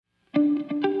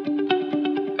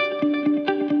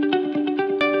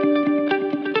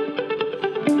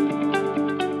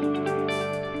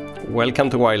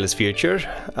welcome to Wireless Future.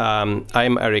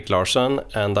 I'm Eric Larsson,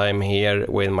 and I'm here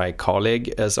with my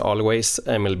colleague, as always,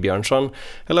 Emil Björnsson.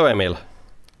 Hello, Emil.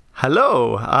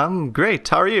 Hello, I'm great.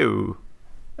 How are you?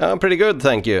 I'm pretty good,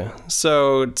 thank you.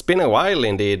 So it's been a while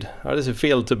indeed. How does it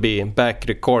feel to be back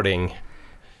recording?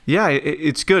 Yeah,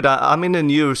 it's good. I'm in a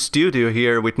new studio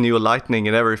here with new lighting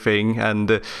and everything,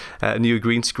 and a new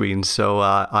green screen. So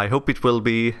I hope it will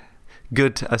be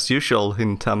good as usual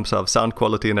in terms of sound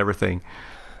quality and everything.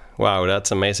 Wow,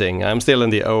 that's amazing. I'm still in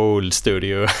the old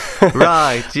studio.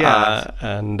 Right,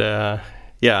 yeah.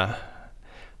 Yeah,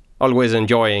 always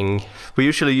enjoying. We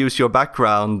usually use your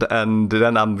background, and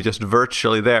then I'm just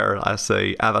virtually there as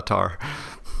a avatar.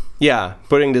 Yeah,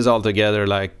 putting this all together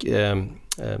like so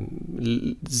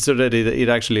that it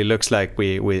actually looks like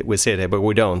we sit here, but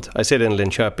we don't. I sit in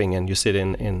Linköping and you sit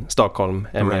in Stockholm,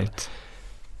 Emil. Right.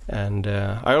 And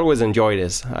I always enjoy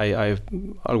this. I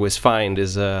always find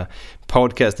this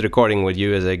podcast recording with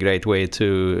you is a great way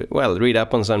to, well, read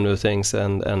up on some new things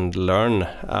and learn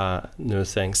new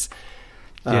things.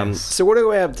 Yes. So what do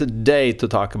we have today to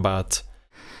talk about?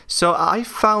 So I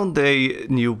found a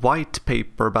new white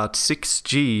paper about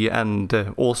 6G and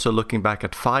also looking back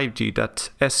at 5G that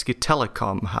SK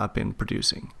Telecom have been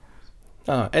producing.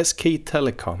 SK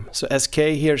Telecom. So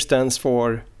SK here stands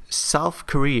for? South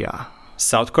Korea.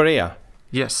 South Korea?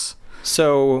 Yes.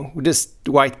 So this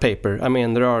white paper, I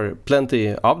mean, there are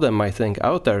plenty of them, I think,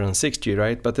 out there on 6G,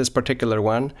 right? But this particular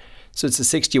one, so it's a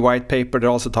 6G white paper that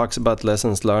also talks about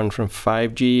lessons learned from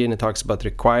 5G, and it talks about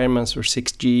requirements for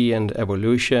 6G and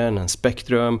evolution and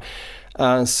spectrum.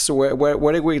 So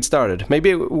where did we get started?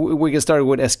 Maybe we get started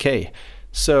with SK.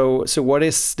 So what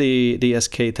is the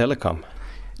SK Telecom?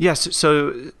 Yes,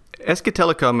 so SK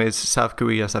Telecom is South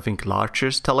Korea's, I think,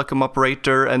 largest telecom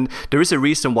operator, and there is a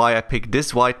reason why I picked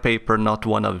this white paper, not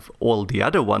one of all the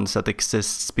other ones that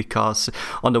exists, because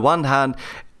on the one hand,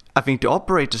 I think the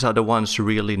operators are the ones who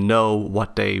really know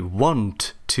what they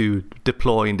want to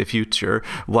deploy in the future,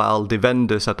 while the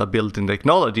vendors that are building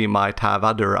technology might have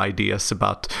other ideas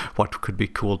about what could be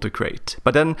cool to create.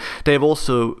 But then they've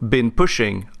also been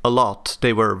pushing a lot.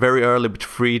 They were very early with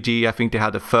 3G. I think they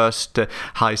had the first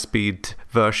high-speed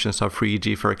versions of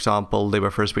 3G, for example. They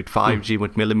were first with 5G,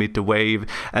 with millimeter wave,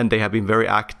 and they have been very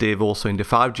active also in the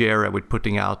 5G era with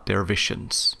putting out their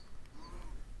visions.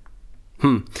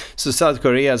 So South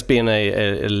Korea has been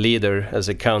a leader as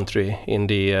a country in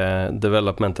the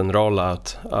development and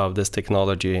rollout of this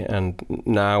technology, and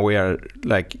now we are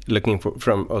like looking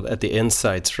at the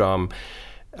insights from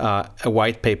a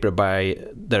white paper by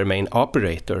their main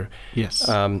operator. Yes.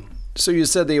 So you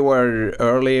said they were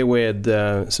early with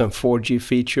some 4G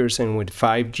features and with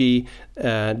 5G.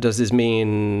 Does this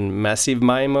mean massive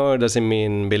MIMO? Does it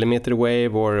mean millimeter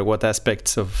wave? Or what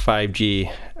aspects of 5G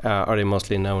are they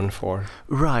mostly known for?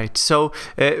 Right. So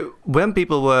when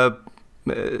people were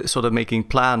sort of making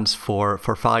plans for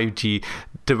 5G,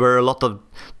 there were a lot of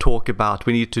talk about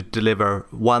we need to deliver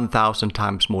 1,000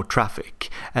 times more traffic.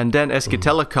 And then SK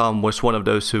Telecom was one of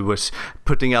those who was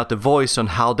putting out the voice on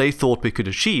how they thought we could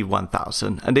achieve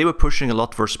 1,000. And they were pushing a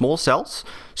lot for small cells.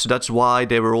 So that's why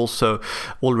they were also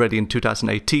already in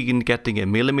 2018 getting a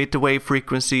millimeter wave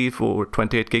frequency for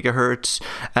 28 gigahertz.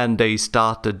 And they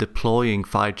started deploying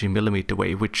 5G millimeter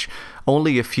wave, which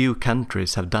only a few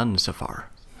countries have done so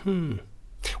far.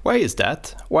 Why is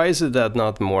that? Why is it that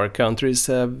not more countries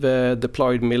have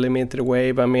deployed millimeter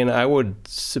wave? I mean, I would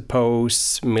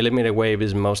suppose millimeter wave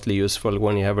is mostly useful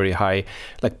when you have very high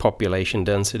population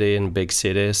density in big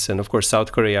cities. And of course,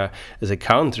 South Korea as a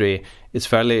country is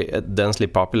fairly densely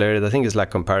populated. I think it's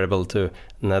comparable to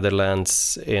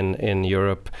Netherlands in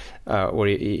Europe, or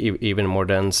even more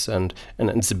dense. And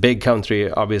it's a big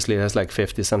country. Obviously, it has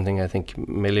 50-something, I think,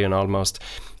 million almost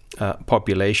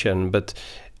population. But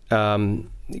is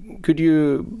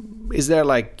there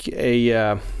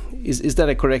is that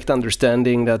a correct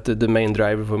understanding that the main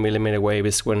driver for millimeter wave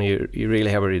is when you really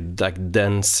have a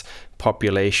dense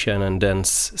population and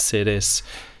dense cities?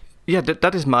 Yeah,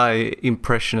 that is my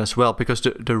impression as well, because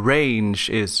the range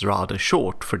is rather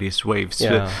short for these waves.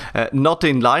 Yeah. Not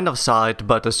in line of sight,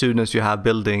 but as soon as you have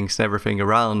buildings and everything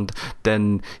around,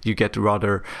 then you get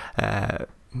rather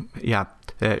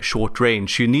short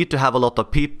range. You need to have a lot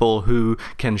of people who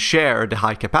can share the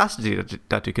high capacity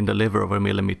that you can deliver over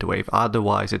millimeter wave.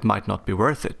 Otherwise, it might not be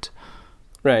worth it.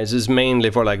 Right. So it's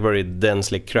mainly for very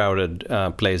densely crowded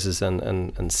places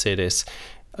and cities.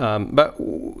 But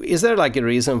is there a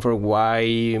reason for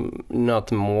why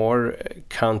not more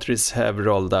countries have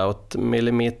rolled out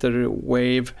millimeter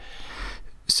wave?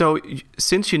 So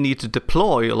since you need to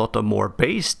deploy a lot of more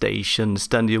base stations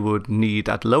than you would need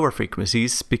at lower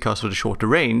frequencies because of the shorter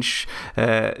range,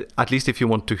 at least if you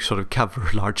want to sort of cover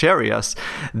large areas,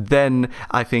 then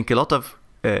I think a lot of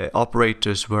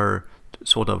operators were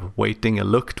sort of waiting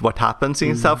and looked what happens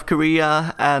in South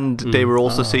Korea, and they were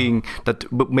also seeing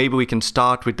that maybe we can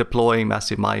start with deploying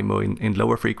massive MIMO in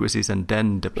lower frequencies and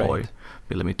then deploy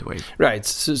millimeter wave. Right.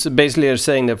 So basically you're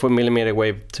saying that for millimeter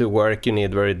wave to work, you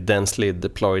need very densely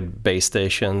deployed base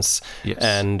stations. Yes.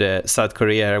 And South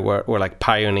Korea were like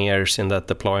pioneers in that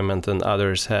deployment, and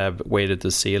others have waited to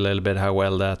see a little bit how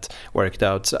well that worked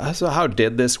out. So how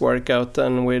did this work out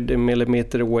then with the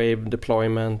millimeter wave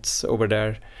deployments over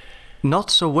there?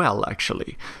 Not so well,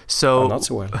 actually. So, not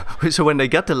so well. So when they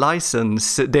got the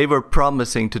license, they were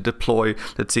promising to deploy,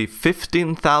 let's see,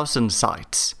 15,000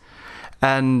 sites.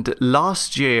 And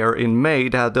last year in May,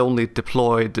 they had only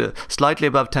deployed slightly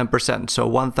above 10%, so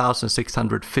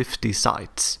 1,650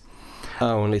 sites.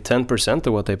 Only 10%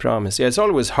 of what they promised. Yeah, it's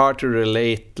always hard to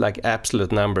relate like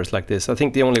absolute numbers like this. I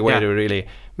think the only way to really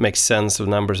make sense of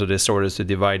numbers of this sort is to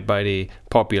divide by the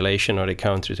population of the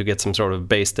country to get some sort of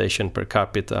base station per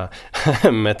capita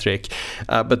metric.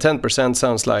 But 10%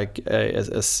 sounds like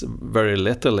as very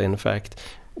little, in fact.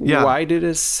 Yeah. Why did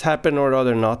this happen, or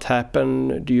rather not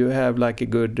happen? Do you have like a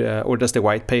good, or does the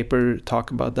white paper talk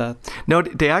about that? No,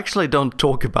 they actually don't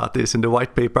talk about this in the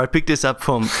white paper. I picked this up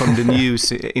from the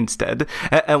news instead.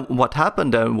 And what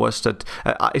happened then was that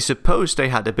I suppose they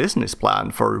had a business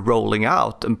plan for rolling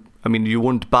out. I mean, you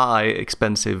wouldn't buy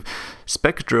expensive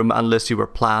spectrum unless you were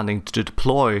planning to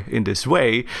deploy in this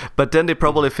way. But then they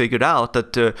probably figured out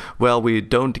that, we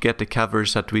don't get the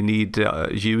coverage that we need.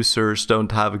 Users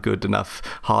don't have good enough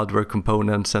hardware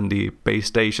components, and the base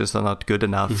stations are not good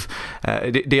enough.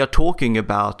 They are talking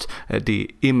about the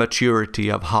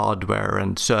immaturity of hardware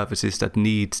and services that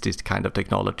needs this kind of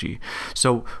technology.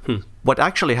 So what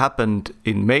actually happened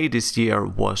in May this year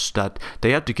was that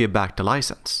they had to give back the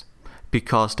license,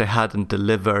 because they hadn't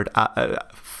delivered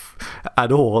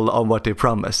at all on what they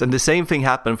promised. And the same thing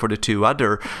happened for the two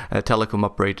other telecom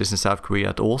operators in South Korea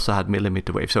that also had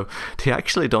millimeter wave. So they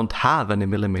actually don't have any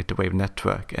millimeter wave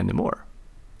network anymore.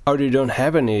 Oh, they don't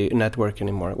have any network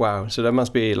anymore. Wow. So that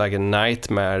must be like a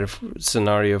nightmare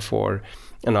scenario for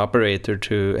an operator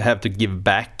to have to give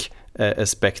back a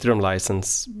spectrum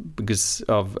license because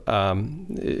of,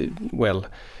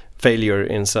 failure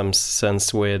in some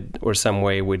sense or some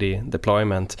way with the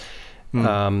deployment.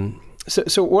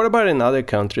 So what about in other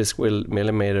countries with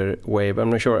millimeter wave? I'm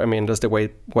not sure. I mean, does the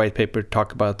white paper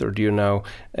talk about, or do you know,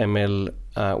 Emil,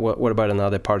 what about in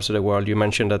other parts of the world? You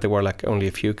mentioned that there were like only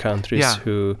a few countries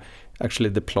who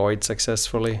actually deployed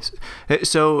successfully.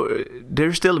 So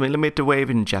there's still millimeter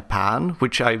wave in Japan,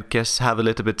 which I guess have a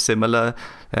little bit similar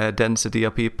density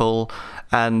of people.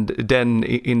 And then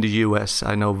in the US,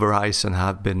 I know Verizon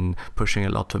have been pushing a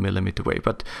lot for millimeter wave.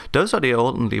 But those are the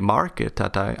only market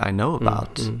that I know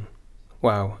about.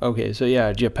 Wow. Okay. So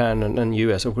Japan and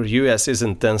US. Of course, US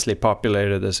isn't densely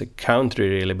populated as a country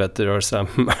really, but there are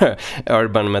some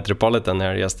urban metropolitan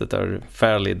areas that are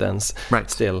fairly dense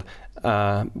still.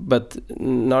 But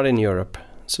not in Europe.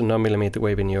 So no millimeter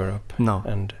wave in Europe. No.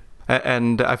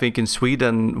 And I think in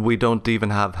Sweden, we don't even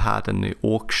have had any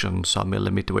auctions of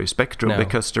millimeter wave spectrum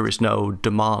because there is no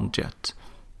demand yet.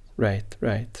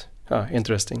 Right.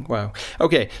 Interesting. Wow.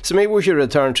 Okay, so maybe we should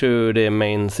return to the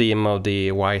main theme of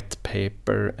the white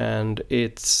paper, and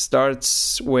it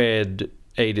starts with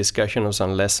a discussion of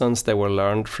some lessons that were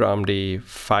learned from the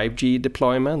 5G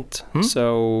deployment.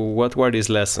 So what were these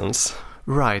lessons?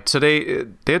 Right, so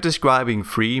they're describing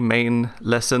three main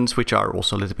lessons, which are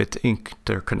also a little bit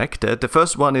interconnected. The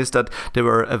first one is that there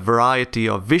were a variety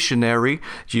of visionary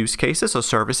use cases or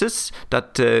services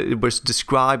that it was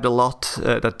described a lot,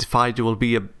 that 5G will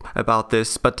be about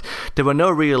this, but there were no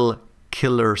real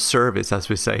killer service, as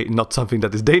we say, not something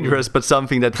that is dangerous, but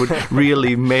something that would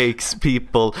really makes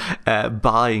people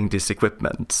buying this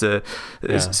equipment. So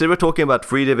we're talking about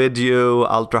 3D video,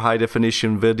 ultra high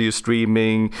definition video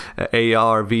streaming,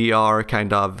 AR, VR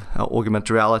kind of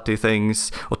augmented reality things,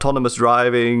 autonomous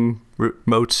driving,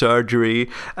 remote surgery,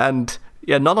 and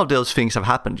none of those things have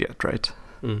happened yet, right?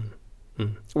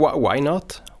 Why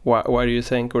not? Why do you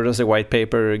think? Or does the white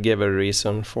paper give a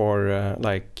reason for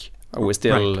are we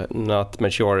still not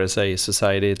mature as a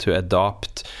society to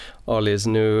adopt all these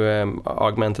new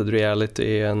augmented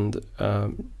reality and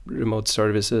remote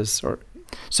services? Or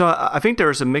So I think there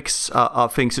is a mix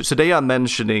of things. So they are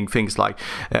mentioning things like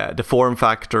the form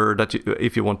factor, that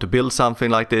if you want to build something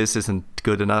like this isn't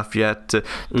good enough yet.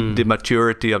 The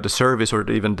maturity of the service or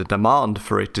even the demand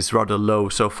for it is rather low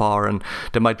so far, and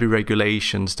there might be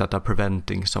regulations that are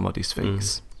preventing some of these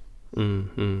things.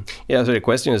 Yeah, so the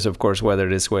question is, of course, whether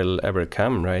this will ever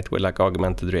come, right? With like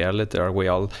augmented reality, are we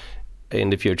all in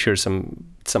the future some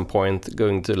point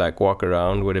going to like walk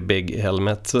around with a big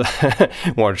helmet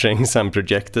watching some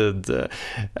projected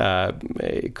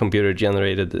computer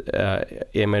generated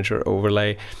image or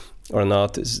overlay or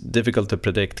not? It's difficult to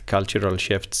predict cultural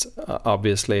shifts,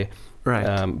 obviously,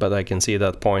 right? But I can see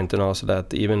that point, and also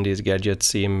that even these gadgets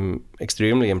seem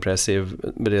extremely impressive,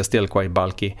 but they're still quite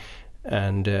bulky,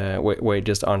 and we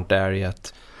just aren't there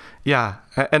yet. Yeah,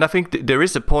 and I think there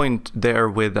is a point there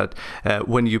with that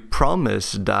when you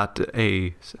promise that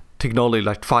a technology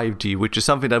like 5G, which is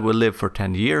something that will live for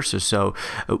 10 years or so,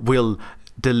 will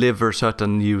deliver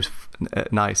certain new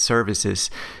nice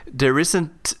services, there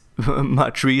isn't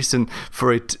much reason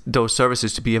for those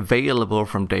services to be available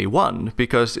from day one,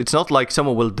 because it's not like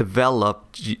someone will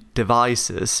develop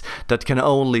devices that can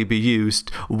only be used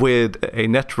with a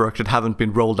network that haven't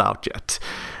been rolled out yet.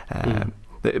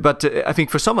 But I think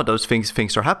for some of those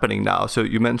things are happening now. So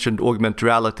you mentioned augmented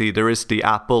reality. There is the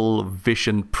Apple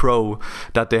Vision Pro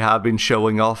that they have been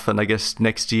showing off, and I guess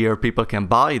next year people can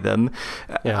buy them.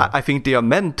 Yeah. I think they are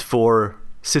meant for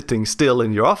sitting still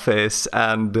in your office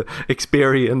and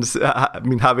experience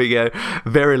having a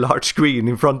very large screen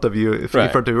in front of you, in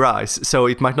front of your eyes. So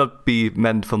it might not be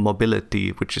meant for mobility,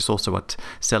 which is also what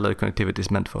cellular connectivity is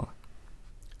meant for.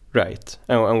 Right,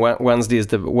 and once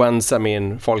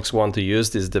folks want to use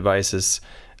these devices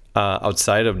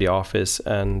outside of the office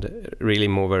and really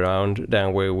move around,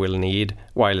 then we will need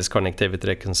wireless connectivity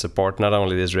that can support not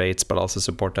only these rates but also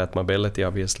support that mobility,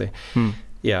 obviously.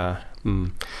 Yeah.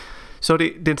 So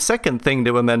the second thing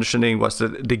they were mentioning was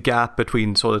the gap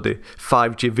between sort of the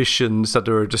 5G visions that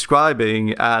they were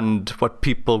describing and what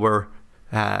people were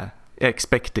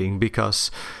expecting, because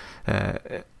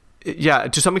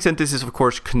to some extent this is of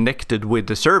course connected with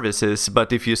the services,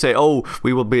 but if you say,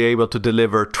 we will be able to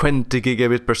deliver 20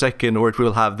 gigabit per second, or it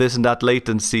will have this and that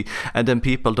latency, and then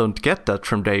people don't get that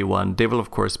from day one, they will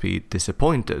of course be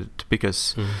disappointed,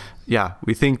 because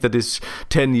we think that this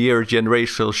 10-year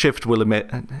generational shift will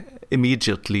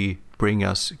immediately bring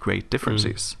us great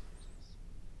differences.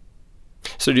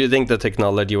 So do you think the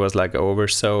technology was like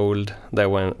oversold,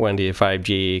 that when the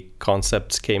 5G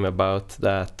concepts came about,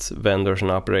 that vendors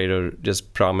and operators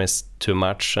just promised too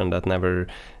much and that never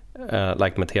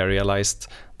materialized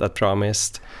that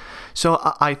promise? So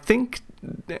I think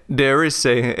there is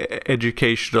a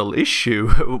educational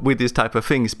issue with these type of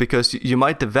things, because you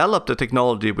might develop the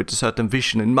technology with a certain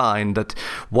vision in mind that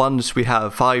once we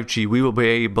have 5G we will be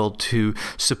able to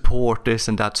support this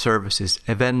and that services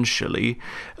eventually.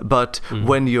 But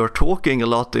when you're talking a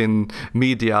lot in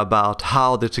media about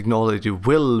how the technology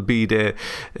will be the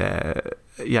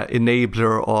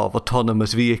enabler of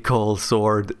autonomous vehicles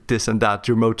or this and that,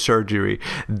 remote surgery,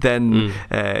 then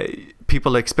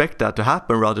people expect that to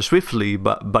happen rather swiftly,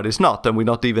 but it's not, and we're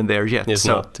not even there yet. It's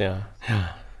not, yeah.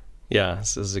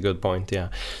 This is a good point. Yeah.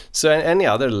 So, any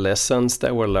other lessons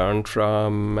that were learned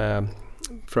from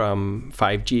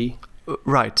 5G?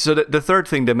 Right. So the third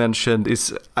thing they mentioned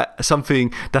is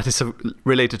something that is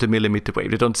related to millimeter wave.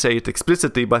 They don't say it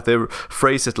explicitly, but they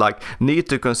phrase it like need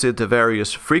to consider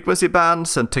various frequency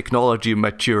bands and technology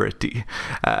maturity.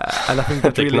 And I think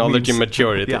that technology really means,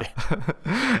 maturity.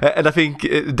 Yeah. And I think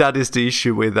that is the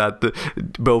issue with that.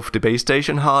 Both the base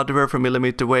station hardware for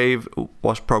millimeter wave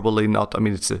was probably not. I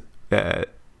mean, it's a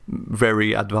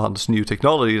very advanced new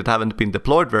technology that haven't been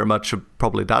deployed very much, so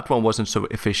probably that one wasn't so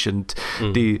efficient.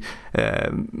 The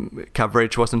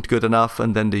coverage wasn't good enough,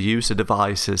 and then the user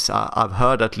devices, I've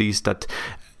heard at least that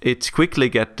it's quickly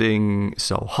getting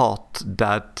so hot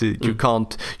that you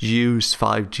can't use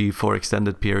 5G for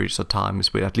extended periods of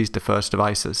times with at least the first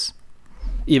devices.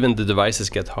 Even the devices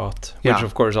get hot, which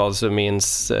of course also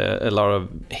means a lot of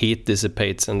heat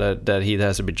dissipates, and that heat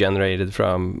has to be generated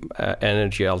from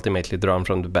energy ultimately drawn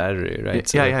from the battery, right?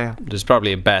 So there's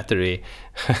probably a battery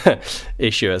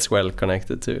issue as well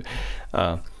connected to.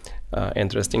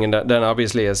 Interesting. And then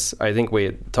obviously, as I think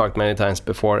we talked many times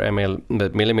before, Emil,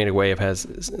 that millimeter wave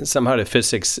has somehow the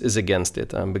physics is against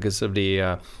it because of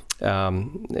the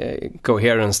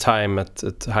coherence time at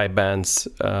high bands,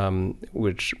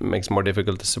 which makes more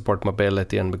difficult to support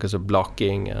mobility, and because of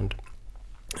blocking and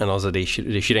also the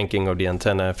shrinking of the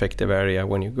antenna effective area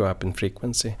when you go up in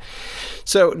frequency.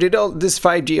 So did all this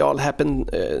 5G all happen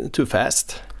too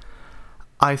fast?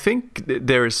 I think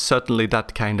there is certainly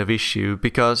that kind of issue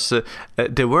because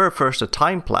there were first a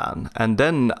time plan, and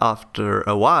then after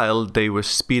a while they were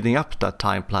speeding up that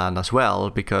time plan as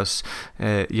well because,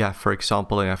 for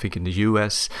example, I think in the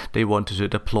US they wanted to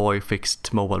deploy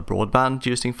fixed mobile broadband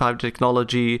using 5G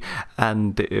technology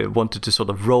and wanted to sort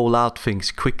of roll out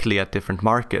things quickly at different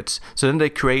markets. So then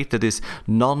they created this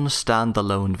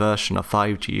non-standalone version of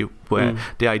 5G where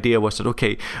the idea was that,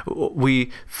 okay,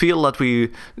 we feel that we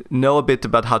know a bit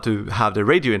about how to have the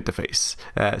radio interface,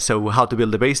 so how to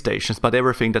build the base stations, but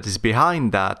everything that is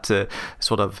behind that,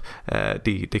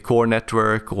 the core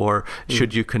network, or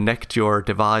should you connect your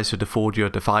device to the 4G or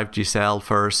the 5G cell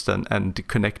first and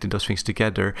connecting those things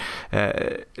together,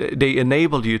 they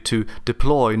enable you to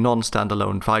deploy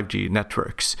non-standalone 5G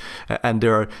networks, and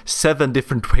there are 7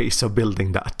 different ways of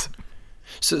building that.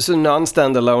 So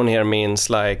non-standalone here means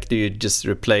like, do you just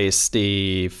replace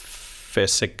the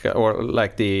physical or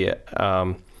like the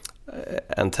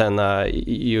antenna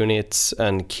units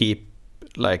and keep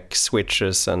like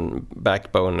switches and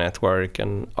backbone network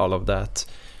and all of that?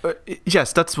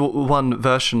 Yes, that's one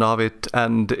version of it,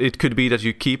 and it could be that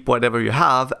you keep whatever you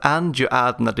have and you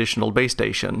add an additional base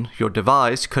station. Your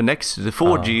device connects to the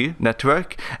 4G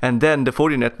network, and then the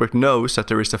 4G network knows that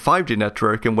there is a 5G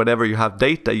network, and whenever you have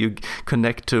data, you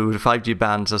connect to the 5G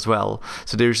bands as well.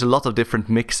 So there's a lot of different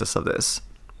mixes of this.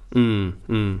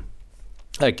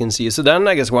 I can see. So then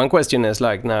I guess one question is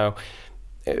like now,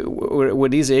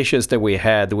 with these issues that we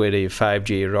had with the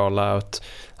 5G rollout,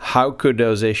 how could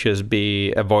those issues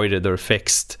be avoided or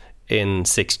fixed in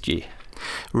 6G?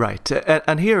 Right,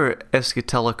 and here SK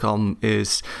Telecom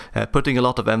is putting a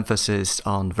lot of emphasis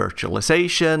on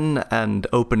virtualization and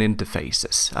open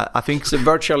interfaces. I think so.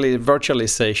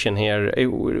 Virtualization here.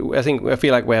 I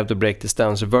feel like we have to break this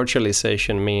down. So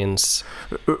virtualization means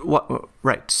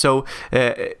right. So.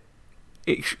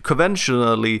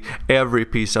 Conventionally, every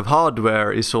piece of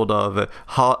hardware is sort of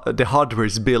the hardware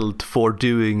is built for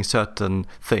doing certain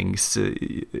things,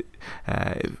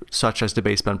 such as the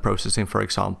baseband processing, for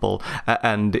example,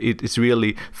 and it is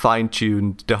really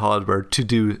fine-tuned the hardware to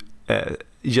do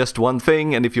just one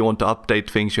thing, and if you want to update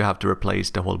things, you have to replace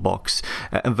the whole box.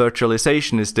 And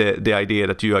virtualization is the idea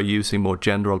that you are using more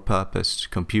general purpose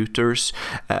computers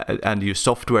and you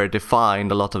software define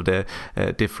a lot of the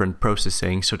different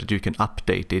processing so that you can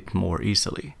update it more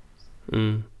easily.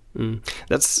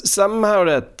 That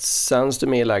sounds to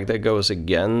me like that goes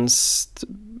against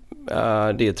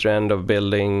the trend of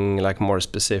building like more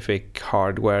specific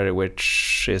hardware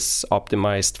which is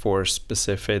optimized for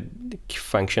specific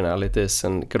functionalities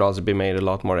and could also be made a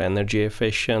lot more energy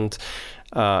efficient.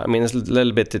 I mean, it's a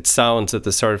little bit, it sounds at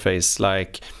the surface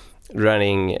like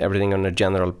running everything on a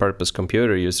general purpose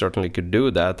computer. You certainly could do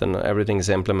that, and everything is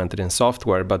implemented in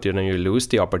software, but you lose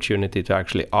the opportunity to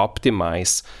actually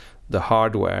optimize the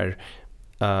hardware.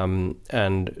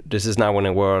 And this is now in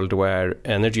a world where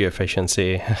energy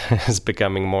efficiency is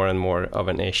becoming more and more of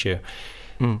an issue.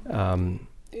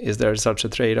 Is there such a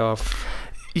trade-off?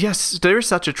 Yes, there is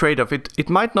such a trade-off. It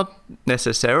might not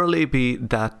necessarily be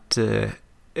that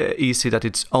easy that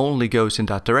it only goes in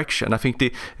that direction. I think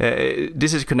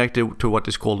this is connected to what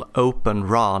is called Open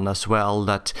RAN as well,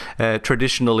 that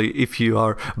traditionally if you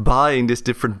are buying these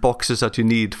different boxes that you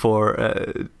need for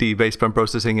the baseband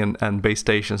processing and base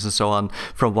stations and so on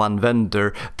from one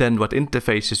vendor, then what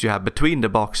interfaces you have between the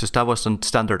boxes, that wasn't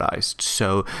standardized.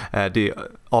 So the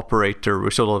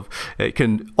operator sort of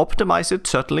can optimize it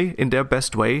certainly in their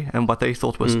best way and what they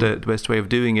thought was the best way of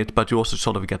doing it, but you also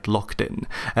sort of get locked in.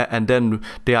 And then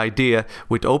the idea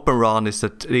with Open RAN is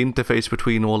that the interface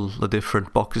between all the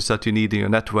different boxes that you need in your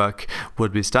network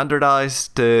would be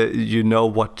standardized. You know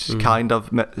what kind of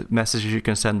messages you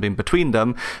can send in between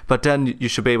them, but then you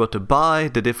should be able to buy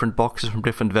the different boxes from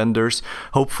different vendors.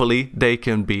 Hopefully they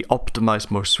can be optimized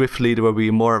more swiftly. There will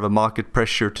be more of a market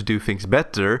pressure to do things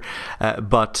better,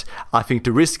 but I think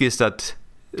the risk is that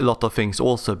a lot of things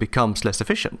also becomes less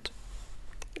efficient.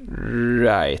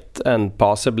 Right, and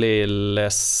possibly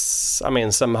less. I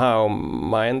mean, somehow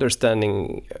my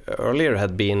understanding earlier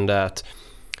had been that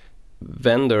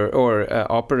vendor or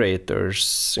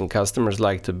operators and customers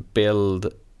like to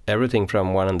build everything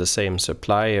from one and the same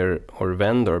supplier or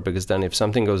vendor, because then if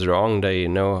something goes wrong, they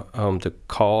know whom to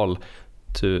call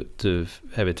to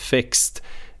have it fixed.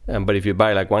 But if you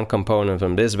buy like one component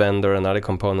from this vendor, another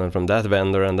component from that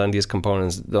vendor, and then these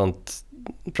components don't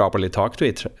properly talk to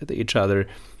each other,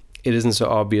 it isn't so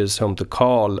obvious whom to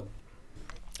call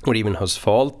or even whose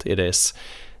fault it is.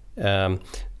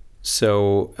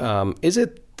 So is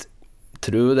it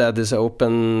true that this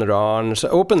Open RAN, so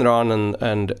Open RAN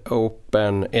and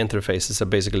open interfaces are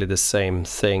basically the same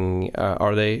thing,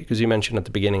 are they? Because you mentioned at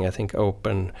the beginning, I think,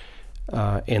 open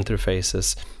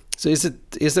interfaces. So is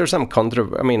there some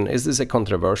is this a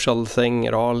controversial thing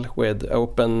at all with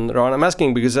Open RAN? I'm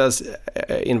asking because as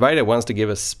Invited wants to give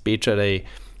a speech at a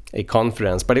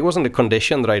conference, but it wasn't a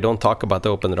condition that I don't talk about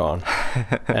Open RAN.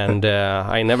 And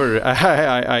I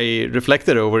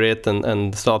reflected over it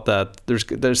and thought that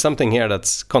there's something here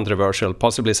that's controversial,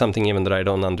 possibly something even that I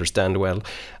don't understand well.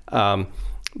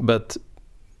 But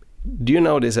do you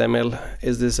know this, Emil?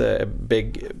 Is this a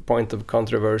big point of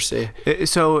controversy?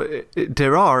 So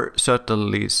there are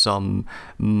certainly some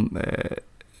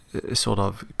sort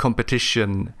of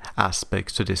competition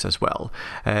aspects to this as well.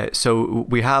 So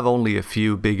we have only a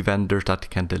few big vendors that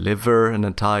can deliver an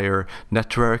entire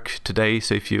network today.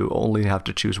 So if you only have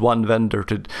to choose one vendor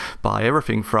to buy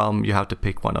everything from, you have to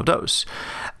pick one of those.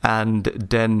 And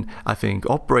then I think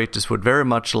operators would very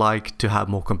much like to have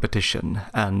more competition.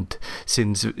 And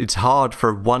since it's hard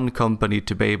for one company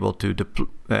to be able to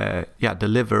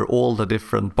deliver all the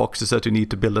different boxes that you need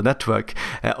to build a network,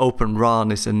 Open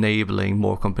RAN is enabling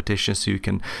more competition so you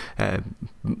can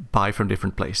buy from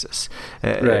different places.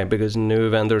 Right, because new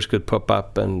vendors could pop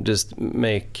up and just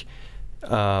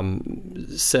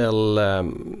sell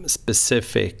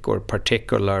specific or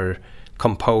particular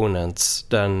components,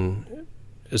 then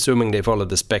assuming they follow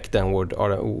the spec, then would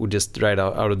just right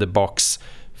out of the box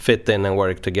fit in and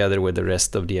work together with the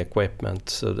rest of the equipment,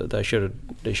 so that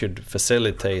they should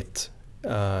facilitate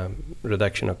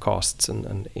reduction of costs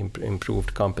and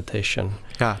improved competition.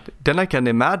 Yeah, then I can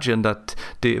imagine that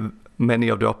many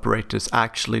of the operators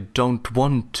actually don't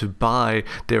want to buy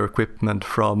their equipment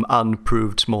from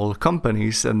unproved small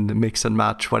companies and mix and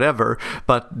match whatever,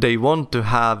 but they want to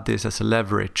have this as a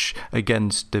leverage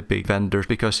against the big vendors,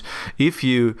 because if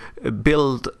you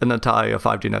build an entire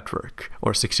 5G network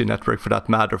or 6G network for that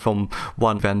matter from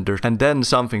one vendor and then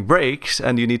something breaks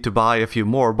and you need to buy a few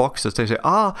more boxes, they say,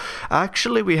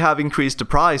 actually we have increased the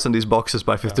price on these boxes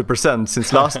by 50%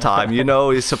 since last time,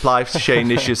 it's supply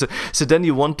chain issues. So then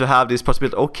you want to have this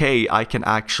possibility, okay, I can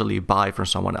actually buy from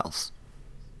someone else.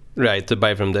 Right, to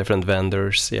buy from different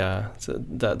vendors, yeah. So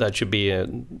that should be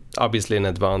obviously an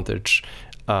advantage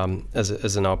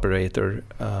as an operator.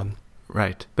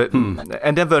 Right, but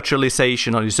and then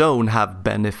virtualization on its own have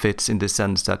benefits in the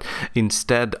sense that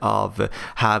instead of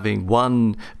having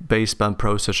one baseband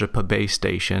processor per base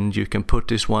station, you can put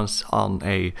this once on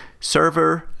a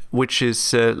server which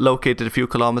is located a few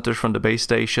kilometers from the base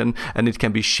station, and it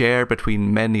can be shared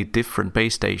between many different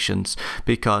base stations,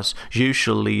 because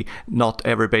usually not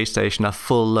every base station have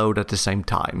full load at the same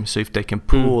time. So if they can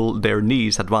pool their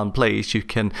needs at one place, you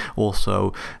can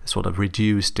also sort of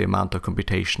reduce the amount of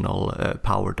computational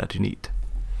power that you need.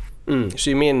 So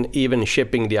you mean even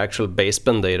shipping the actual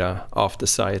baseband data off the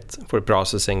site for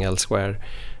processing elsewhere?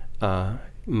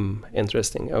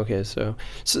 Interesting. Okay, so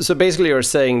basically you're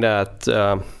saying that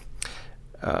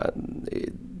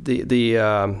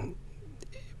the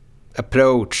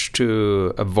approach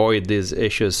to avoid these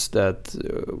issues that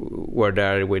were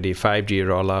there with the 5G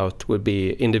rollout would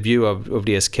be, in the view of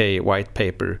the SK white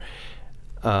paper,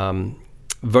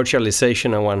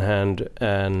 virtualization on one hand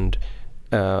and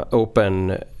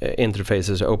open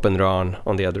interfaces, Open RAN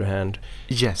on the other hand.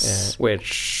 Yes.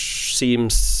 Which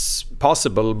seems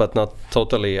possible, but not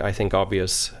totally, I think,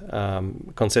 obvious,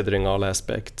 considering all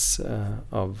aspects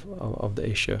of the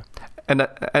issue. And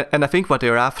I think what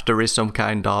they're after is some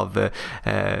kind of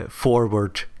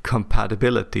forward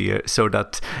compatibility, so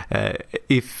that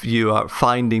if you are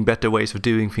finding better ways of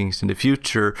doing things in the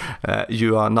future,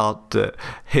 you are not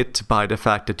hit by the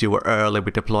fact that you were early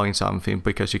with deploying something,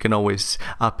 because you can always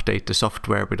update the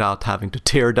software without having to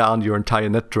tear down your entire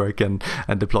network and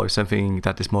deploy something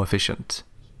that is more efficient.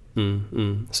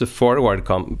 So forward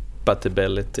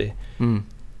compatibility,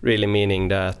 really meaning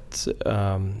that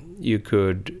you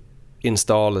could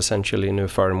install essentially new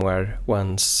firmware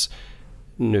once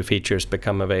new features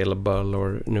become available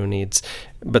or new needs,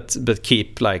 but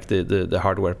keep like the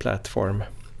hardware platform.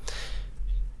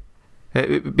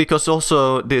 Because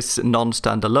also this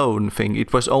non-standalone thing,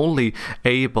 it was only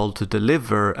able to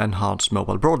deliver enhanced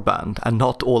mobile broadband and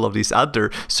not all of these other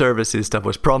services that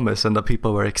was promised and that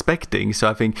people were expecting. So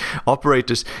I think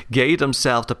operators gave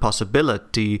themselves the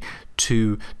possibility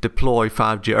to deploy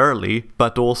 5G early,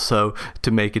 but also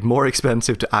to make it more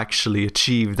expensive to actually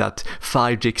achieve that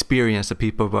 5G experience that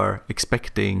people were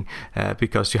expecting,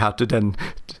 because you have to then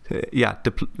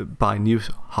buy new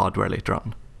hardware later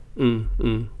on.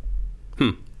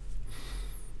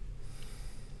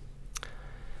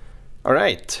 All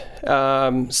right.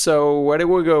 So where do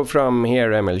we go from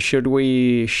here, Emil? Should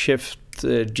we shift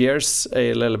gears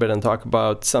a little bit and talk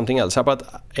about something else? How about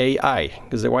AI?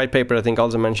 Because the white paper, I think,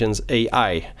 also mentions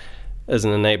AI as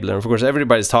an enabler. And of course,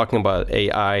 everybody's talking about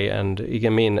AI, and it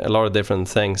can mean a lot of different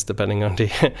things depending on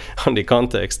the on the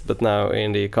context. But now,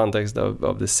 in the context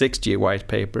of the 6G white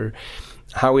paper,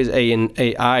 how is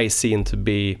AI seen to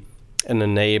be an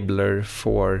enabler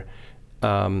for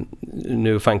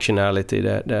new functionality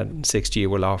that 6G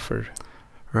will offer?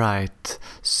 Right.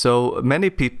 So many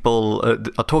people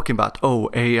are talking about,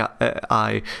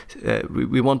 AI,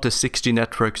 we want the 6G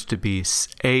networks to be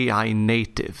AI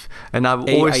native. And I've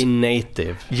always... AI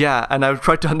native. Yeah, and I've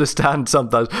tried to understand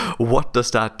sometimes, what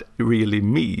does that really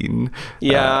mean?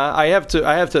 Yeah, I have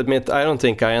to admit, I don't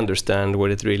think I understand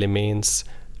what it really means.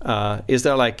 Is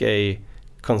there like a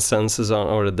consensus on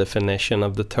or a definition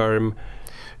of the term?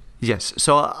 Yes,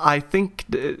 so I think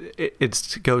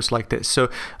it goes like this.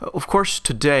 So, of course,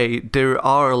 today there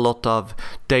are a lot of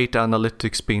data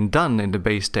analytics being done in the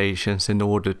base stations in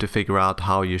order to figure out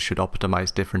how you should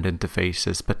optimize different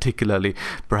interfaces, particularly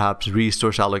perhaps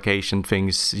resource allocation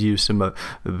things,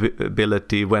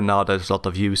 usability, when now there's a lot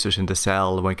of users in the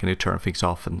cell, when can you turn things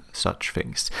off and such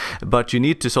things. But you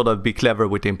need to sort of be clever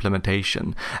with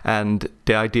implementation. And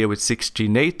the idea with 6G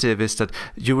native is that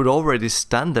you would already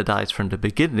standardize from the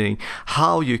beginning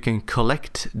how you can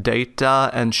collect data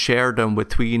and share them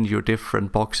between your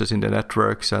different boxes in the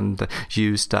networks and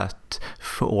use that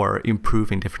for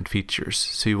improving different features.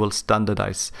 So you will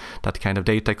standardize that kind of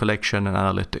data collection and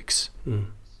analytics.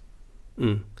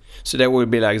 So there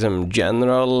would be like some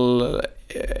general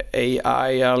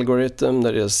AI algorithm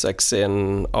that just sucks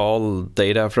in all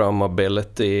data from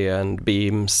mobility and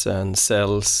beams and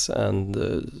cells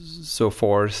and so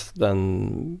forth,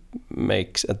 then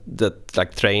makes that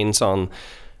like trains on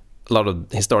a lot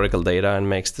of historical data and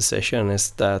makes decision.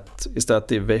 Is that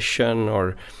the vision?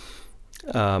 Or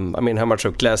I mean, how much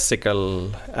of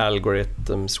classical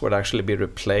algorithms would actually be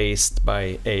replaced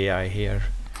by AI here?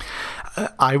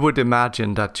 I would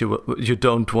imagine that you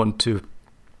don't want to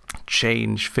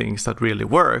change things that really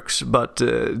works, but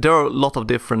there are a lot of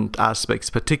different aspects,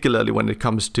 particularly when it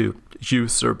comes to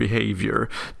user behavior,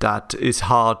 that is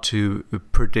hard to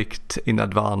predict in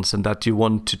advance and that you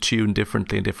want to tune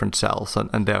differently in different cells,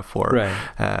 and therefore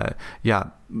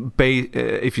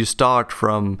if you start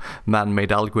from man-made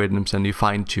algorithms and you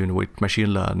fine-tune with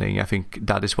machine learning, I think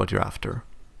that is what you're after.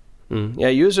 Yeah,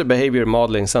 user behavior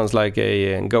modeling sounds like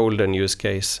a golden use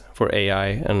case for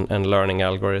AI and learning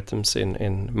algorithms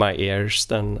in my ears.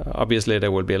 Then obviously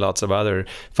there will be lots of other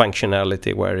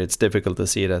functionality where it's difficult to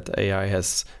see that AI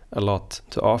has a lot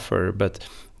to offer, but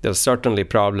there's certainly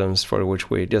problems for which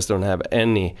we just don't have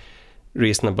any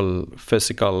reasonable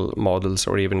physical models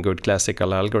or even good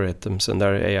classical algorithms, and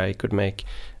there AI could make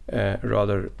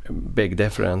rather big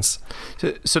difference.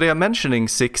 So they are mentioning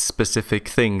 6 specific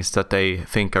things that they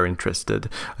think are interested.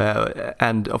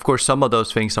 And of course, some of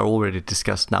those things are already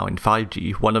discussed now in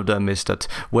 5G. One of them is that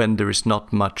when there is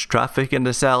not much traffic in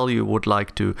the cell, you would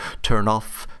like to turn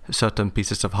off certain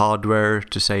pieces of hardware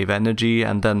to save energy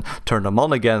and then turn them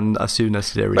on again as soon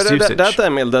as there is usage. That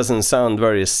Emil doesn't sound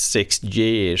very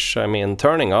 6G-ish. I mean,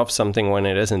 turning off something when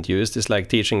it isn't used is like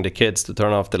teaching the kids to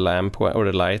turn off the lamp or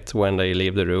the light when they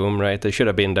leave the room, right? They should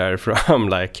have been there from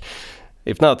like,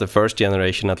 if not the first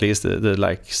generation, at least the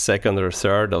like second or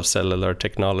third of cellular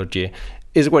technology,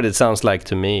 is what it sounds like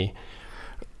to me.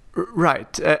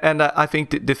 Right, and I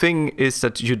think the thing is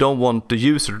that you don't want the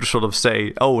user to sort of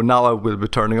say, oh, now I will be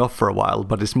turning off for a while,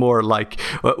 but it's more like,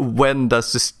 when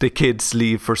does the kids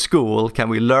leave for school? Can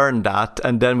we learn that?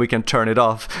 And then we can turn it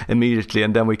off immediately,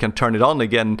 and then we can turn it on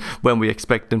again when we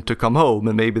expect them to come home,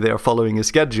 and maybe they are following a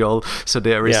schedule, so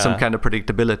there is some kind of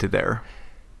predictability there.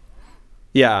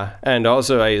 Yeah, and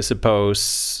also I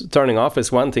suppose turning off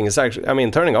is one thing. It's actually, I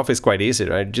mean, turning off is quite easy,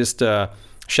 right? Just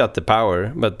shut the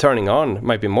power, but turning on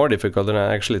might be more difficult than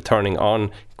actually turning on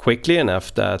quickly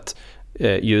enough that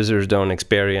users don't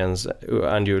experience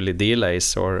unduly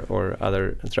delays or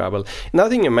other trouble. Another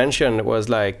thing you mentioned was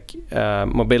like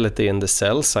mobility in the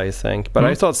cells, I think, but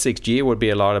I thought 6G would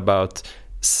be a lot about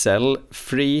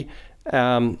cell-free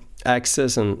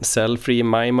access and cell-free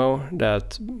MIMO,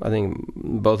 that I think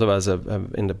both of us have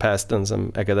in the past done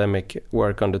some academic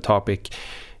work on the topic.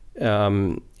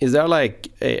 Is there like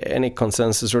any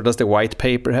consensus, or does the white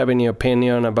paper have any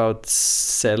opinion about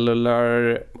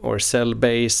cellular or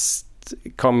cell-based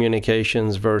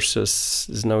communications versus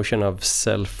this notion of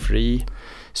cell-free?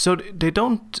 So they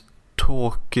don't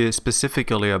talk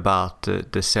specifically about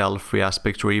the cell-free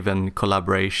aspect or even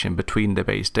collaboration between the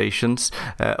base stations.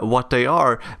 What they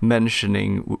are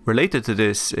mentioning related to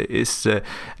this is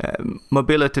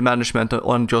mobility management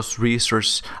on just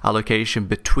resource allocation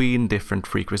between different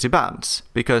frequency bands.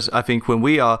 Because I think when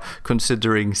we are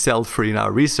considering cell-free in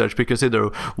our research, we consider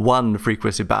one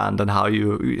frequency band and how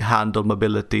you handle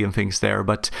mobility and things there.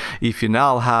 But if you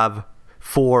now have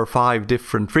 4 or 5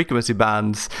 different frequency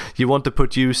bands, you want to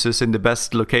put users in the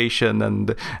best location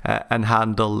and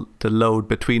handle the load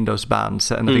between those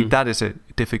bands. And I think that is a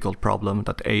difficult problem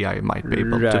that AI might be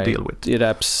able to deal with. It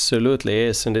absolutely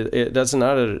is. And that's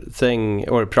another thing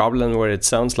or problem where it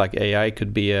sounds like AI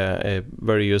could be a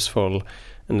very useful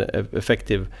and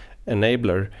effective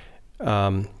enabler.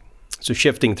 So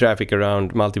shifting traffic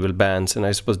around multiple bands, and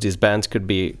I suppose these bands could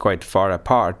be quite far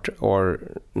apart or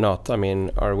not. I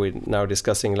mean, are we now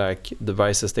discussing like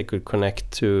devices that could connect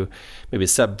to maybe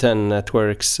sub-10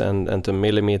 networks and to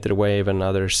millimeter wave and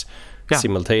others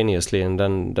simultaneously? And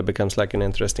then that becomes like an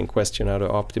interesting question, how to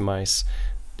optimize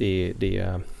the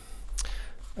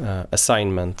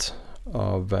assignment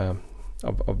of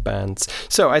bands.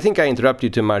 So I think I interrupted you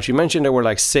too much. You mentioned there were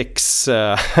like 6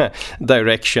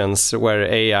 directions where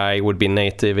AI would be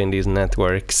native in these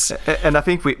networks. And I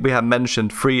think we have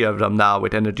mentioned 3 of them now,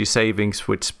 with energy savings,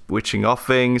 with switching off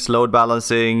things, load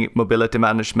balancing, mobility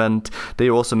management. They're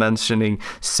also mentioning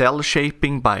cell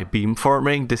shaping by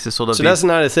beamforming. This is sort of... So that's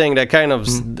another thing that kind of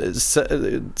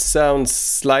sounds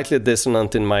slightly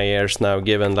dissonant in my ears now,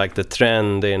 given like the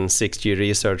trend in 6G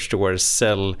research towards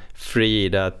cell-free,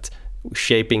 that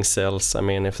shaping cells. I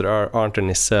mean, if there aren't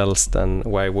any cells, then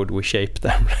why would we shape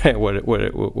them?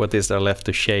 What is there left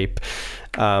to shape?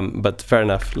 But fair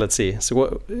enough. Let's see.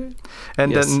 So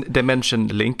then they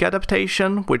mentioned link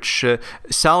adaptation, which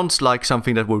sounds like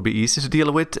something that would be easy to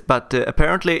deal with, but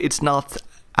apparently it's not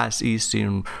as easy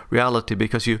in reality,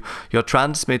 because you're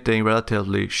transmitting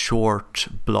relatively short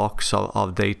blocks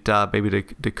of data. Maybe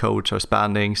the codes are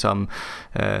spanning some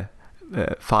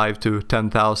 5 to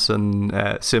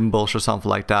 10,000 symbols or something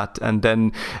like that, and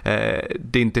then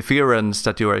the interference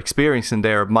that you are experiencing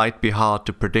there might be hard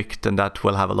to predict, and that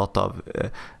will have a lot of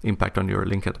impact on your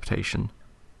link adaptation.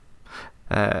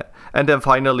 And then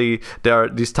finally, there are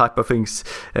these type of things,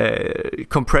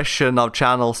 compression of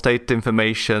channel state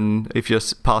information if you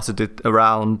pass it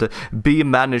around,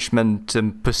 beam management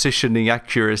and positioning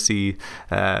accuracy,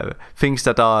 things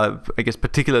that are, I guess,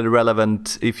 particularly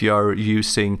relevant if you are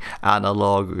using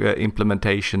analog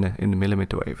implementation in the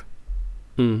millimeter wave.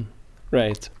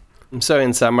 Right. So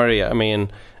in summary, I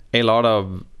mean, a lot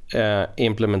of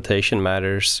implementation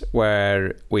matters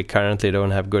where we currently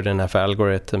don't have good enough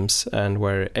algorithms, and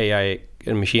where AI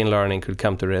and machine learning could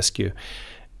come to rescue,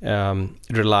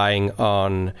 relying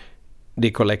on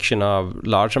the collection of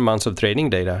large amounts of training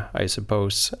data, I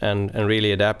suppose, and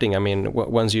really adapting. I mean,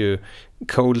 once you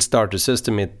cold start the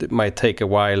system, it might take a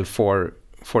while for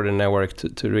the network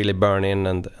to really burn in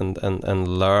and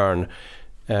learn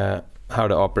how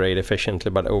to operate efficiently,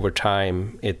 but over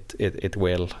time it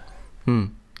will.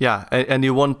 Yeah, and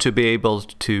you want to be able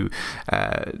to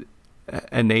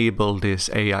enable these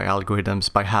AI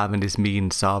algorithms by having this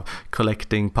means of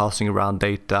collecting, passing around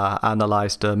data,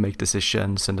 analyze them, make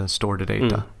decisions, and then store the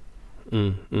data.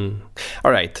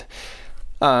 All right.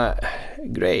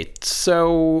 Great.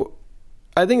 So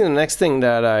I think the next thing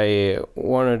that I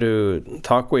wanted to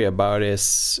talk with you about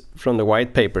is from the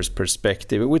white paper's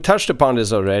perspective. We touched upon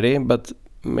this already, but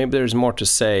maybe there's more to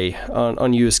say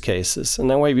on use cases. And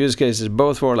then we have use cases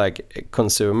both for like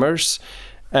consumers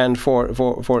and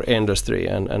for industry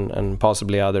and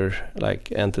possibly other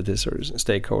like entities or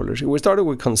stakeholders. We started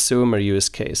with consumer use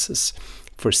cases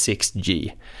for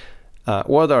 6G.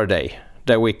 What are they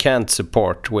that we can't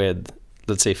support with,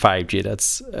 let's say, 5G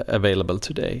that's available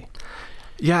today?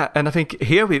 Yeah, and I think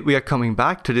here we are coming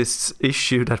back to this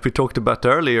issue that we talked about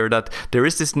earlier, that there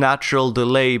is this natural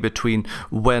delay between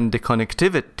when the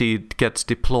connectivity gets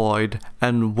deployed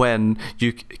and when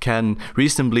you can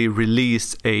reasonably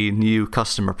release a new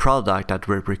customer product that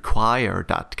will require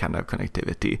that kind of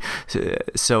connectivity.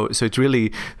 So it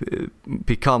really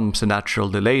becomes a natural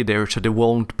delay there, so there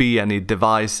won't be any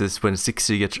devices when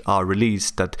 6G are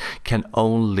released that can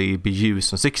only be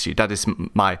used on 6G. That is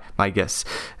my guess.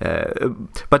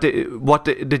 But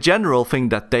the general thing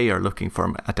that they are looking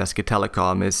for at SK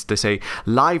Telecom is, they say,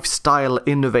 lifestyle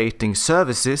innovating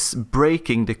services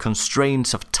breaking the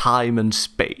constraints of time and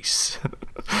space.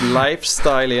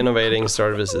 Lifestyle innovating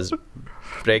services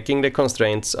breaking the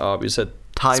constraints of, you said,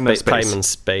 time and space.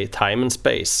 Time and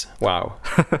space. Wow.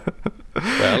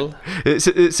 Well,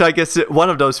 so I guess one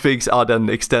of those things are then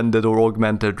extended or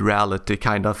augmented reality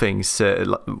kind of things,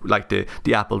 like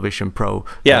the Apple Vision Pro.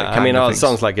 Yeah, I mean, it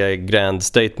sounds like a grand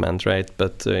statement, right?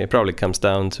 But it probably comes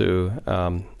down to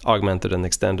augmented and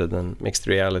extended and mixed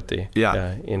reality.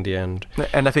 In the end.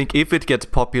 And I think if it gets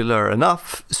popular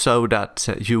enough so that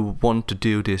you want to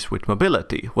do this with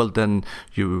mobility, well, then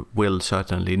you will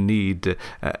certainly need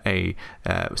a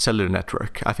cellular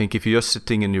network. I think if you're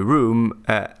sitting in your room,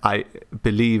 I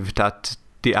believe that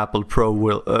the Apple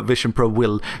Vision Pro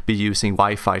will be using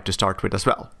Wi-Fi to start with as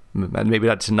well. And maybe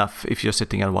that's enough if you're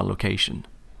sitting at one location.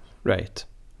 Right.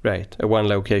 At one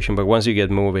location. But once you get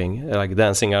moving, like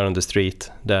dancing out on the street,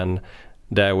 then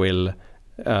that will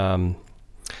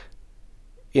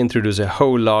introduce a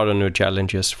whole lot of new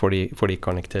challenges for the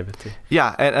connectivity.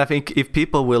 Yeah, and I think if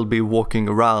people will be walking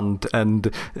around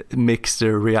and mix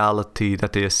the reality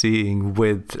that they are seeing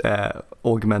with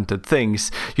augmented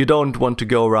things, you don't want to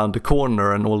go around the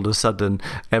corner and all of a sudden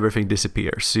everything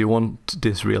disappears. You want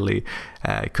this really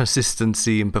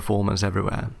consistency in performance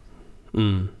everywhere.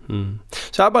 So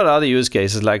how about other use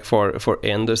cases, like for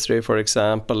industry, for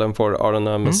example, and for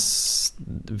autonomous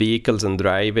vehicles and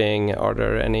driving? Are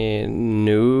there any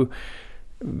new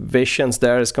visions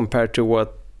there as compared to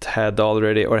what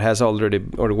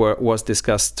was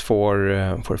discussed for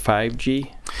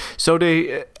 5G? So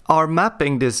they are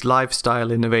mapping this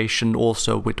lifestyle innovation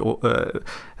also with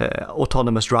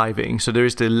autonomous driving. So there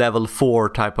is the level 4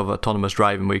 type of autonomous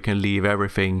driving where you can leave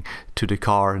everything to the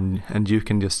car and you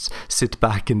can just sit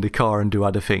back in the car and do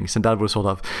other things. And that will sort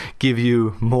of give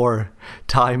you more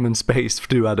time and space to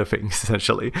do other things,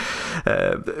 essentially.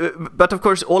 But of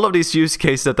course, all of these use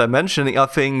cases that I'm mentioning are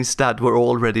things that were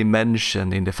already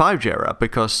mentioned in the 5G era,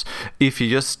 because if you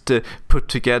just put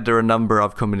together a number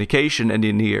of communication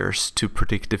engineers to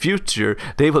predict the future,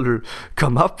 they will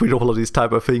come up with all of these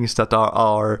type of things that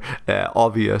are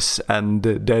obvious, and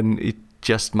then it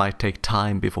just might take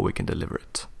time before we can deliver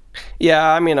it.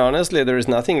 Yeah, I mean, honestly, there is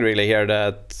nothing really here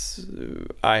that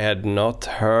I had not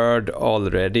heard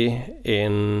already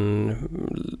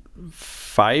in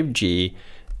 5G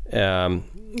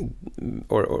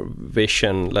or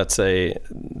vision, let's say,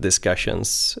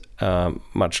 discussions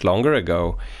much longer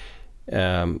ago.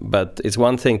 But it's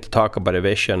one thing to talk about a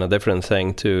vision, a different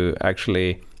thing to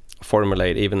actually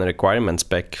formulate even a requirement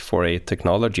spec for a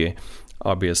technology,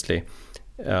 obviously.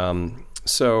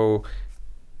 So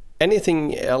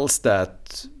anything else